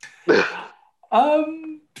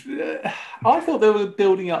 I thought they were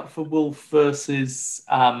building up for Wolf versus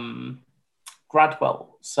Gradwell.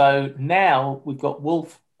 So now we've got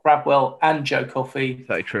Wolf, Gradwell, and Joe Coffey.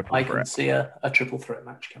 So I can see a triple threat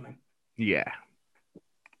match coming. Yeah.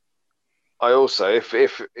 I also, if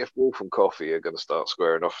Wolf and Coffey are going to start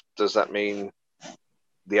squaring off, does that mean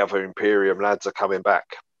the other Imperium lads are coming back?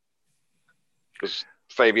 Because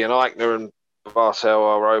Fabian Eichner and Bartel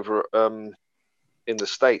are over in the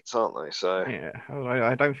States, aren't they? So yeah,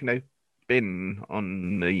 I don't think they've been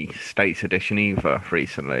on the States edition either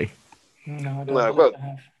recently. No, I don't think they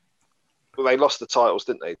have. Well, they lost the titles,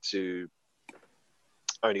 didn't they, to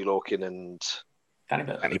Oney Lorcan and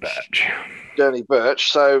Danny Burch. Danny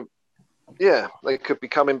Burch. So yeah, they could be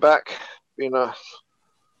coming back. I'll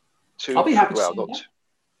be happy to see them back.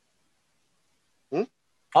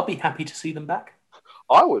 I'll be happy to see them back.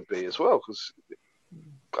 I would be as well, because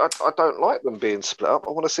I don't like them being split up.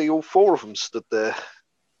 I want to see all four of them stood there.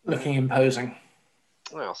 Looking imposing.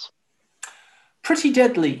 Yes. Pretty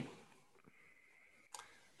Deadly.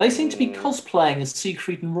 They seem to be cosplaying as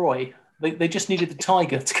Siegfried and Roy. They just needed the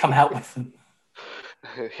tiger to come out with them.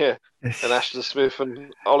 Yeah. And Ashton Smith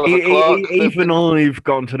and Oliver Clark. Even I've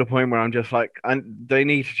gotten to the point where I'm just like, they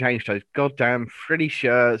need to change those goddamn frilly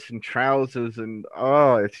shirts and trousers, and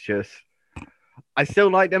it's just... I still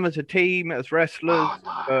like them as a team, as wrestlers,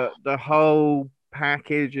 but the whole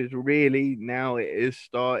package is really, now it is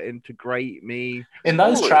starting to grate me. In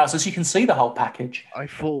those trousers, you can see the whole package. I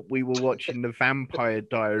thought we were watching the Vampire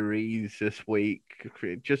Diaries this week.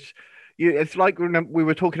 It's like we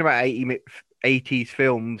were talking about 80s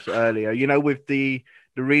films earlier. You know, with the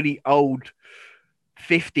really old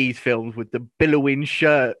 50s films with the billowing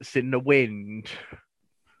shirts in the wind.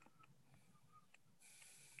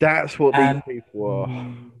 That's what these people are.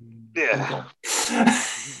 Yeah.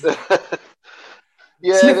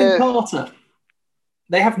 Smith and Carter.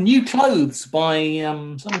 They have new clothes by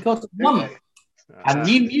Simon Carter's mum. And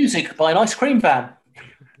new music by an ice cream van.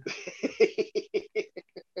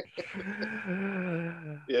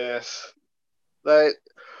 Yes. I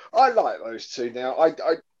like those two now.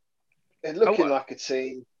 They're looking like a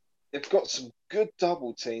team. They've got some good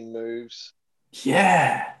double team moves.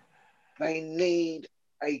 Yeah. They need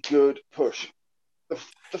a good push.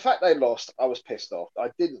 The fact they lost, I was pissed off.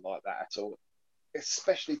 I didn't like that at all.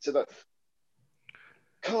 Especially to the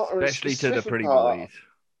Carter, especially to the pretty Carter. boys.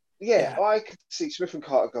 Yeah, I could see Smith and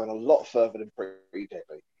Carter going a lot further than Pretty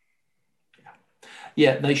Deadly.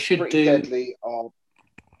 Yeah, they should Pretty Deadly are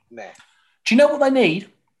meh. Do you know what they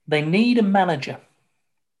need? They need a manager.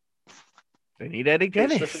 They need Eddie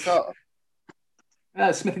Dennis. Smith and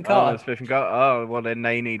Carter. Smith and Carter. Smith and Carter. Oh, well, then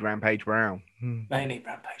they need Rampage Brown. They need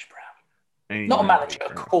Rampage Brown. Not a manager,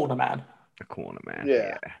 a corner man. A corner man.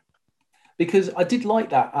 Yeah. Because I did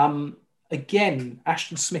like that. Again,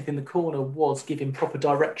 Ashton Smith in the corner was giving proper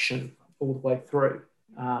direction all the way through.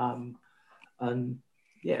 And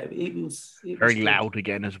yeah, it was very loud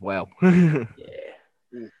again as well. Yeah.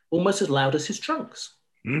 Almost as loud as his trunks.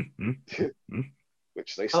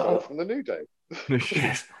 Which they stole from the New Day.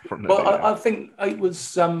 Yes. I think it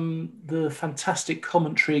was the fantastic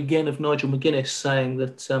commentary again of Nigel McGuinness saying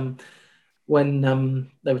that when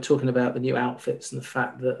they were talking about the new outfits and the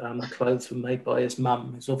fact that the clothes were made by his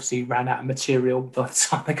mum, he's obviously ran out of material by the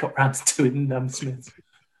time they got round to doing Smiths.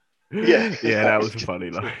 Yeah, that was a funny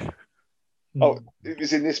line. Oh, it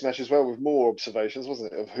was in this match as well with more observations,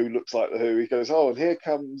 wasn't it, of who looks like the Who. He goes, and here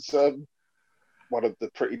comes one of the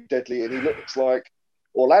Pretty Deadly, and he looks like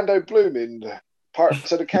Orlando Bloom in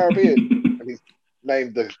Pirates of the Caribbean. And he's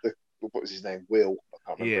named the what was his name? Will. I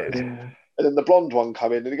can't remember. Yeah. And then the blonde one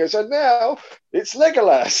come in and he goes, and now it's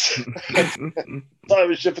Legolas.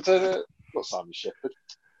 Simon Shepherd, not Simon Shepherd.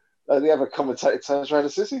 The other commentator turns around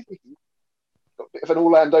and says, he's got a bit of an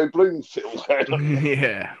Orlando Bloom feel going on.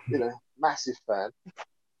 Yeah. You know, massive fan.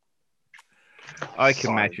 I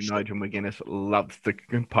can imagine Nigel McGuinness loves the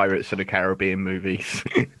Pirates of the Caribbean movies.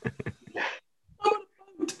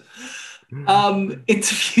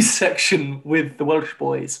 Interview section with the Welsh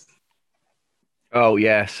boys. Oh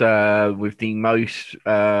yes, with the most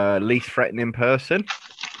least threatening person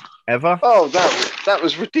ever. Oh, that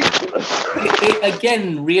was ridiculous. It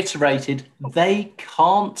again reiterated they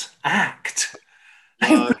can't act. They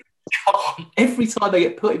really can't. Every time they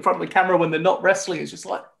get put in front of the camera when they're not wrestling, it's just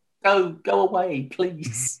like, go away,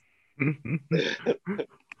 please.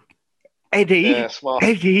 Eddie, yeah, smart.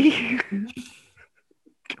 Eddie.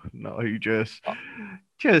 No,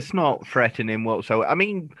 just not threatening whatsoever. I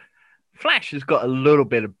mean, Flash has got a little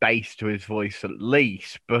bit of bass to his voice at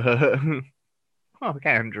least, but Mark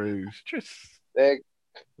Andrews just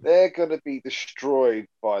they're going to be destroyed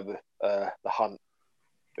by the Hunt,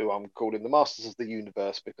 who I'm calling the Masters of the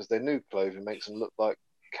Universe because their new clothing makes them look like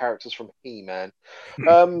characters from He-Man.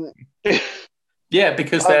 Yeah,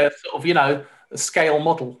 because they're sort of, a scale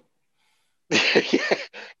model.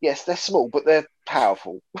 Yes, they're small, but they're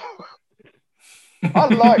powerful. I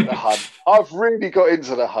like the Hunt. I've really got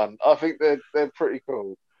into the Hunt. I think they're pretty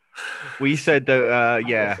cool. We said that,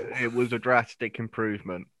 it was a drastic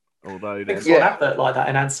improvement. Although there's an advert like that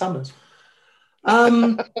in Ann Summers.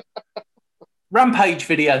 Rampage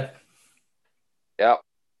video. Yeah.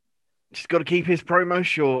 Just got to keep his promo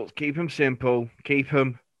short, keep him simple, keep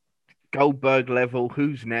him Goldberg level.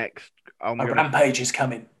 Who's next? Rampage is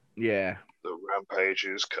coming. Yeah. The Rampage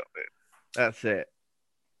is coming. That's it.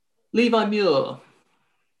 Levi Muir.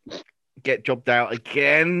 Get jobbed out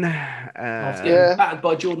again. Battered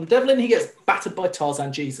by Jordan Devlin. He gets battered by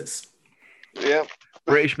Tarzan Jesus. Yeah.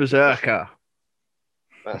 British Berserker.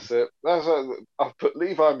 That's it. I've put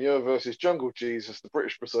Levi Muir versus Jungle Jesus, the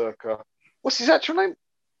British Berserker. What's his actual name?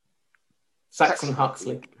 Saxon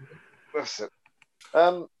Huxley. That's it.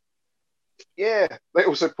 Yeah. They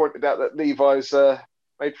also pointed out that Levi's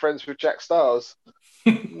made friends with Jack Stars.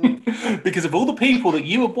 Because of all the people that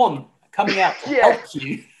you would want coming out to help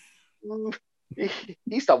you.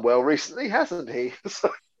 He's done well recently, hasn't he?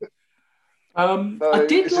 I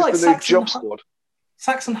did like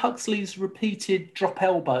Saxon Huxley's repeated drop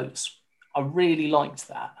elbows. I really liked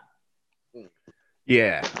that.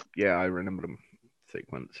 Yeah, I remember them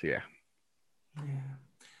sequence. Yeah.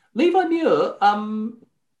 Levi Muir,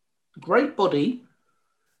 great body,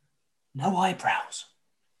 no eyebrows.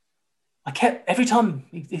 every time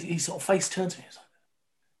he sort of face turned to me, I was like,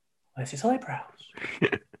 where's his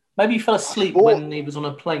eyebrows? Maybe he fell asleep when he was on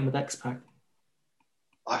a plane with X-Pac.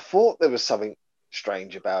 I thought there was something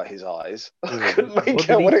strange about his eyes. I couldn't make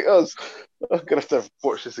out what it was. I'm going to have to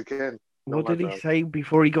watch this again. What did he say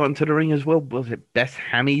before he got into the ring as well? Was it best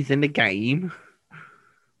hammies in the game?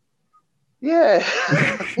 Yeah.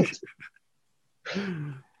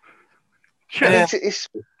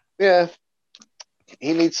 Yeah.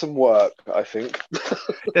 He needs some work, I think.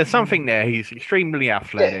 There's something there. He's extremely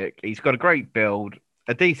athletic. Yeah. He's got a great build,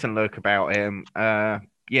 a decent look about him.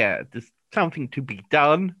 Yeah, there's something to be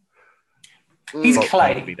done. He's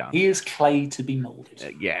clay. He is clay to be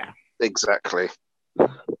molded. Yeah. Exactly.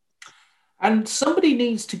 And somebody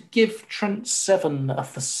needs to give Trent Seven a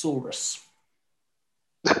thesaurus.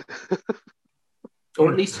 Or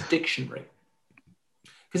at least a dictionary.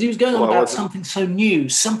 Because he was going on about something so new,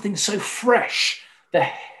 something so fresh. The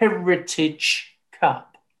Heritage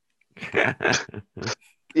Cup.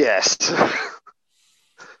 Yes.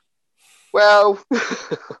 Well,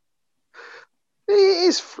 it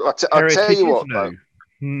is. I'll tell you what, though.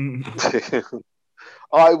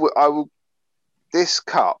 I will. This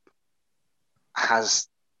cup has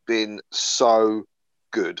been so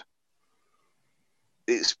good.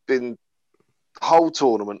 It's been the whole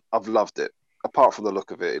tournament. I've loved it. Apart from the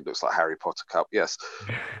look of it, it looks like Harry Potter Cup, yes.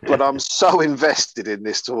 But I'm so invested in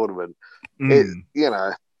this tournament. I'm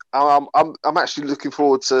actually looking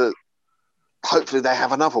forward to. Hopefully, they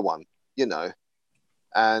have another one.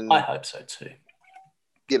 And I hope so too.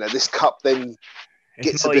 This cup then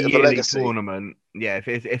gets a bit of a legacy tournament. Yeah,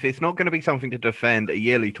 if it's not going to be something to defend, a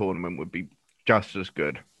yearly tournament would be just as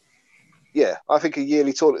good. Yeah, I think a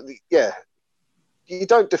yearly tournament. Yeah, you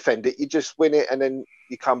don't defend it; you just win it, and then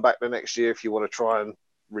you come back the next year if you want to try and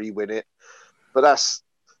re-win it. But I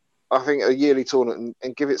think, a yearly tournament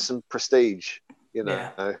and give it some prestige.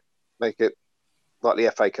 Make it like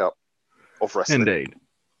the FA Cup of wrestling. Indeed.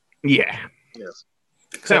 Yeah. Yes.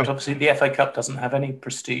 Except obviously the FA Cup doesn't have any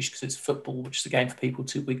prestige because it's football, which is a game for people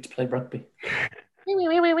too weak to play rugby.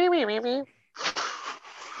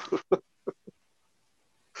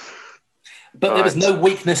 But there was no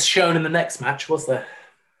weakness shown in the next match, was there?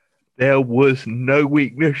 There was no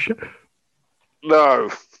weakness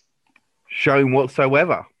shown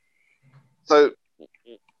whatsoever. So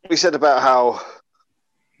we said about how,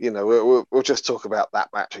 we'll just talk about that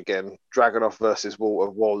match again. Dragunov versus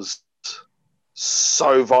Walter was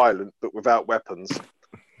so violent, but without weapons.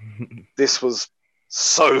 This was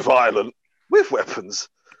so violent with weapons.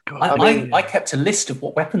 I kept a list of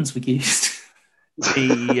what weapons we used.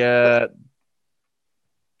 The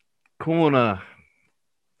corner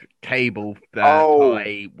table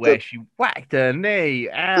where she whacked her knee.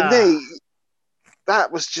 The knee,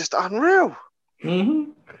 that was just unreal.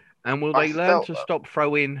 Mm-hmm. And will they learn to stop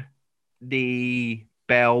throwing the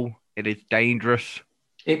bell? It is dangerous.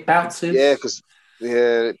 It bounces. Yeah, because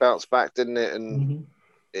it bounced back, didn't it? And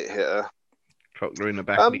it hit her. Clocked her in the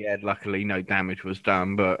back of the head. Luckily, no damage was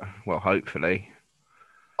done, but hopefully.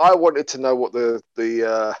 I wanted to know what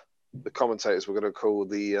the commentators were going to call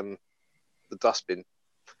the dustbin.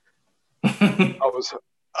 I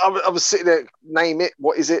was sitting there, name it.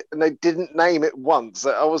 What is it? And they didn't name it once.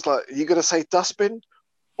 I was like, are you going to say dustbin?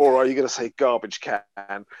 Or are you going to say garbage can?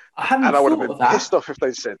 I would have been pissed off if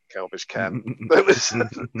they said garbage can.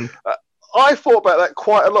 I thought about that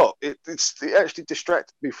quite a lot. It actually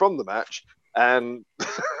distracted me from the match, and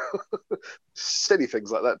silly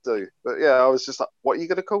things like that do. But yeah, I was just like, what are you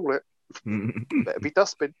going to call it? Better be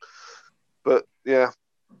dustbin. But yeah.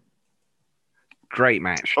 Great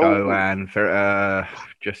match, though, and for,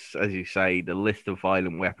 just as you say, the list of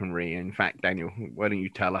violent weaponry. In fact, Daniel, why don't you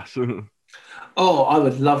tell us? I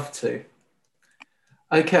would love to.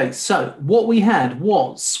 Okay, so what we had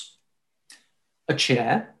was a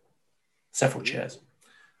chair, several chairs,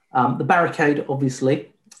 the barricade,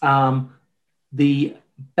 obviously, the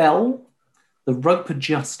bell, the rope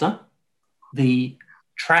adjuster, the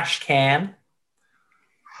trash can,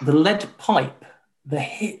 the lead pipe, the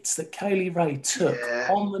hits that Kaylee Ray took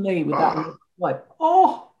on the knee with that lead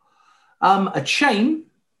pipe. A chain,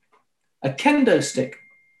 a kendo stick,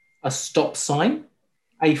 a stop sign,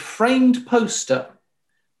 a framed poster,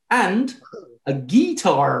 and a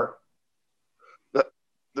guitar.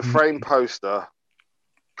 The framed poster,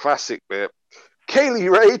 classic bit.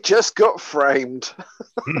 Kaylee Ray just got framed.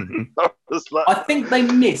 I think they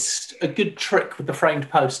missed a good trick with the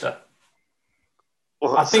framed poster.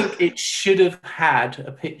 I think it should have had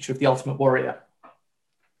a picture of the Ultimate Warrior.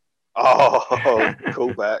 Oh,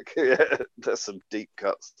 callback. Yeah, there's some deep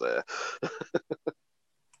cuts there.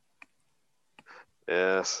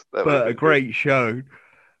 Yeah. mess. That would But have a been great show.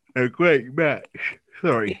 A great match. It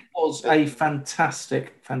Sorry. was a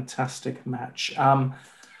fantastic, fantastic match.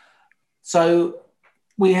 So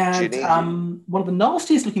we had Ginny. one of the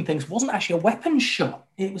nastiest looking things wasn't actually a weapon shot.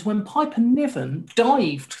 It was when Piper Niven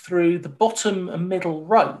dived through the bottom and middle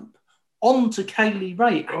rope onto Kaylee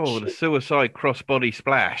Ray. Oh, the suicide crossbody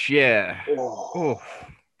splash. Yeah. Oh, Oh,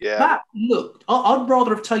 yeah. That looked. I'd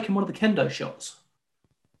rather have taken one of the kendo shots.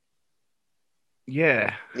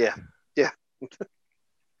 yeah. Yeah. Yeah.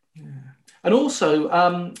 And also,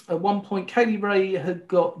 at one point, Kaylee Ray had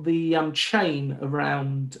got the chain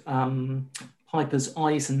around Piper's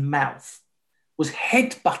eyes and mouth, was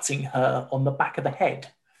headbutting her on the back of the head,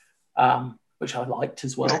 which I liked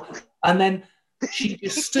as well. And then she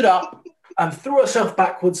just stood up and threw herself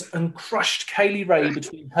backwards and crushed Kaylee Ray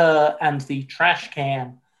between her and the trash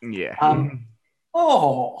can. Yeah.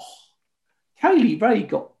 Kaylee Ray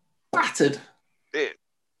got battered. It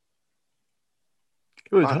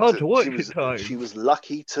was hard to watch at times. She was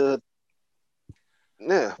lucky to.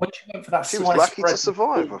 Yeah. When she went for that She was sliced lucky bread to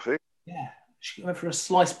survive, I think. Yeah, she went for a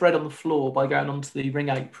sliced bread on the floor by going onto the ring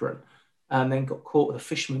apron, and then got caught with a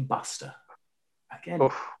fisherman buster. Again,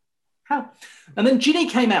 how? And then Ginny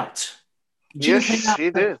came out. Yes,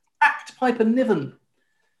 she did. Attacked Piper Niven.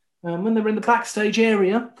 When they were in the backstage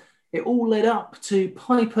area, it all led up to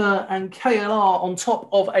Piper and KLR on top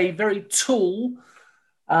of a very tall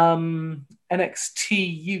NXT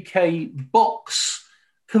UK box,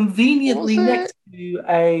 conveniently next to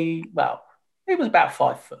a, well, it was about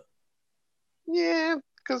 5 foot. Yeah,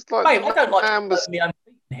 because like Mate, I don't like me own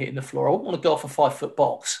feet hitting the floor. I wouldn't want to go off a 5 foot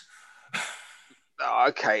box.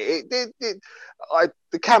 Okay, the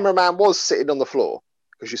cameraman was sitting on the floor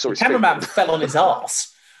because you saw the his cameraman feet. fell on his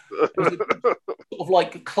ass. It was a sort of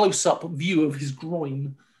like a close-up view of his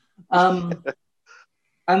groin. And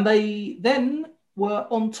they then were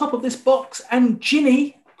on top of this box, and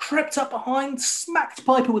Ginny crept up behind, smacked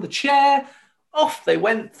Piper with a chair. Off they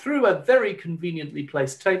went through a very conveniently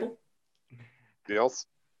placed table. Yes.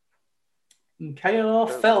 And KLR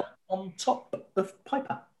fell on top of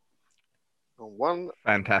Piper. One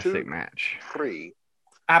fantastic 2, match. 3.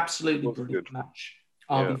 Absolutely brilliant match.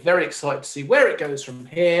 I'll be very excited to see where it goes from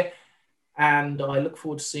here. And I look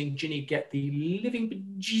forward to seeing Ginny get the living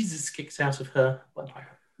bejesus kicked out of her by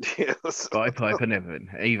Piper. Yes. By Piper Niven.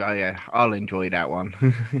 Eva, yeah, I'll enjoy that one.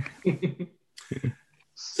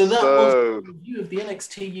 So that was a review of the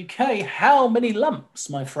NXT UK. How many lumps,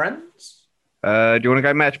 my friends? Do you want to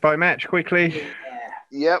go match by match quickly?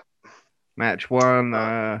 Yeah. Yep. Match 1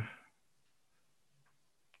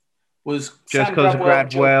 was just Sam because of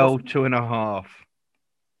Gradwell, Coffey. 2.5.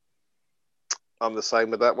 I'm the same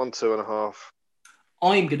with that one, 2.5.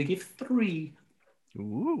 I'm going to give 3.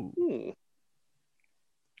 Ooh.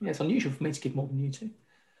 Yeah, it's unusual for me to give more than you two.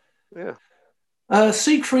 Yeah.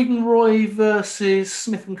 Siegfried and Roy versus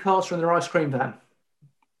Smith and Carter in their ice cream van.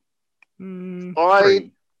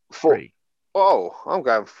 3. 3. Oh, I'm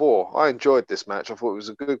going 4. I enjoyed this match. I thought it was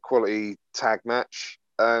a good quality tag match.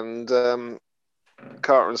 And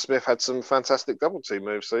Carter and Smith had some fantastic double team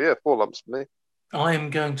moves. So, yeah, 4 lumps for me. I am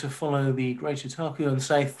going to follow the Great Otaku and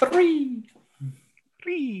say 3.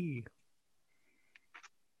 3.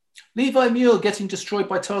 Levi Muir getting destroyed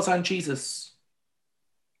by Tarzan Jesus.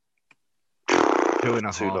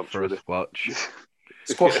 2.5 for a squash.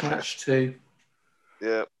 Squash match 2.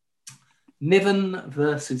 Yeah. Niven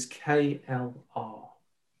versus KLR.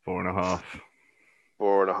 4.5.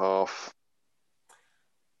 4.5.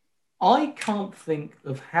 I can't think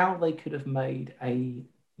of how they could have made a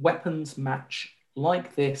weapons match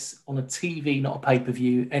like this on a TV, not a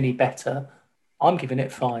pay-per-view, any better. I'm giving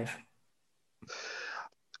it 5.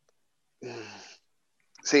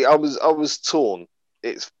 See, I was torn.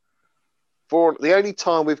 It's 4. The only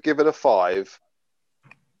time we've given a 5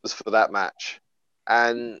 was for that match,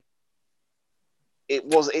 and it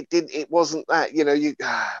wasn't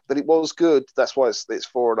that, but it was good. That's why it's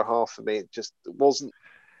 4.5 for me. It wasn't.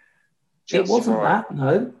 It wasn't right. that,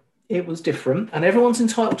 no. It was different, and everyone's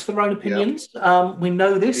entitled to their own opinions. Yep. We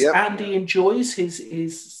know this. Yep. Andy enjoys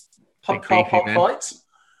his pub car park fights.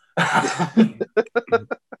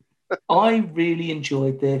 I really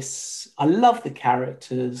enjoyed this. I love the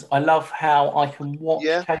characters. I love how I can watch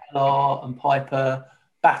KLR and Piper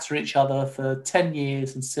batter each other for 10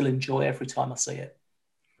 years and still enjoy every time I see it.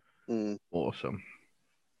 Awesome.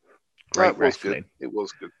 Great wrestling. It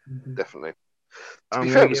was good. Definitely. To be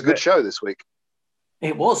fair, it was a good show this week.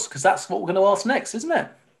 It was, because that's what we're going to ask next, isn't it?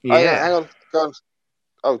 Yeah. Hang on. Go on.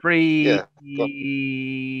 Oh,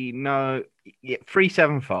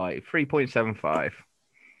 3.75. 3.75.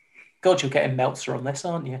 God, you're getting Meltzer on this,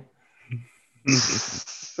 aren't you?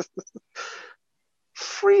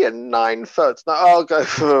 3 9/3. No, I'll go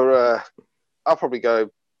for. I'll probably go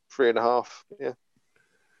 3.5. Yeah.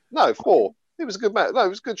 No, 4. It was a good match. No, it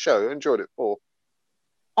was a good show. I enjoyed it. 4.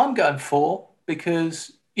 I'm going 4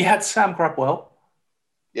 because you had Sam Gradwell.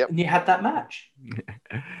 Yep. And you had that match.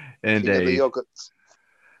 Indeed. King of the yogurts.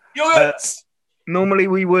 Yogurts! Normally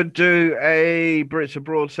we would do a Brits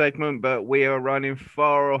Abroad segment, but we are running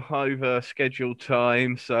far over scheduled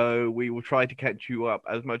time, so we will try to catch you up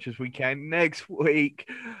as much as we can next week,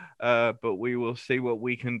 but we will see what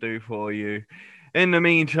we can do for you. In the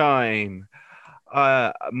meantime,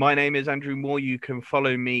 my name is Andrew Moore. You can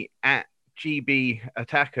follow me at GB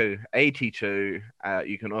Ataku 82.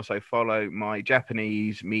 You can also follow my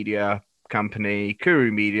Japanese media company,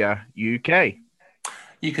 Kuru Media UK.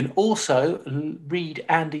 You can also read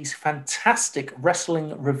Andy's fantastic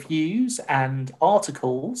wrestling reviews and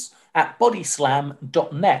articles at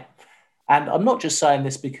bodyslam.net. And I'm not just saying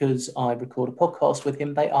this because I record a podcast with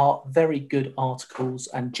him. They are very good articles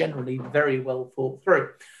and generally very well thought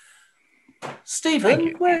through.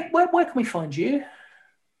 Stephen, where can we find you?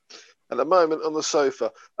 At the moment on the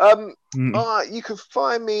sofa. You can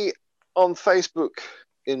find me on Facebook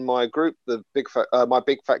in my group, my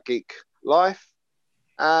Big Fat Geek Life.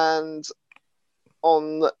 And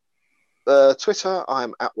on Twitter,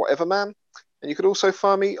 I'm at whateverman. And you can also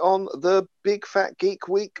find me on the Big Fat Geek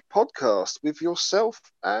Week podcast with yourself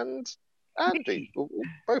and Andy,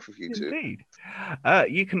 both of you two. Indeed.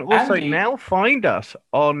 You can also now find us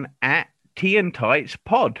on at Tea and Tights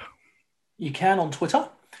Pod. You can on Twitter.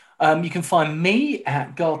 You can find me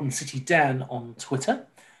at Garden City Dan on Twitter.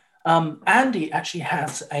 Andy actually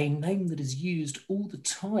has a name that is used all the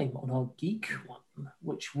time on our Geek one,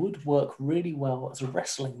 which would work really well as a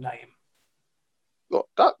wrestling name. What,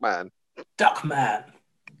 Duckman? Duckman.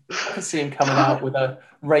 I can see him coming out with a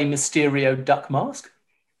Rey Mysterio duck mask.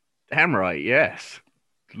 Damn right, yes.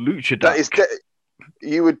 Lucha Duck. That is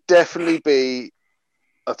you would definitely be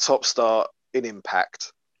a top star in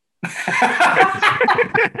Impact.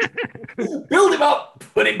 Build him up,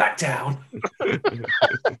 put him back down.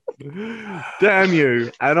 Damn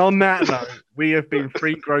you. And on that note, we have been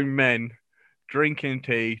 3 grown men drinking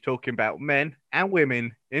tea, talking about men and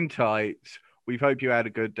women in tights. We hope you had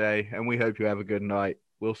a good day, and we hope you have a good night.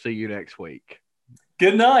 We'll see you next week.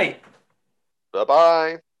 Good night.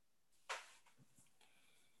 Bye-bye.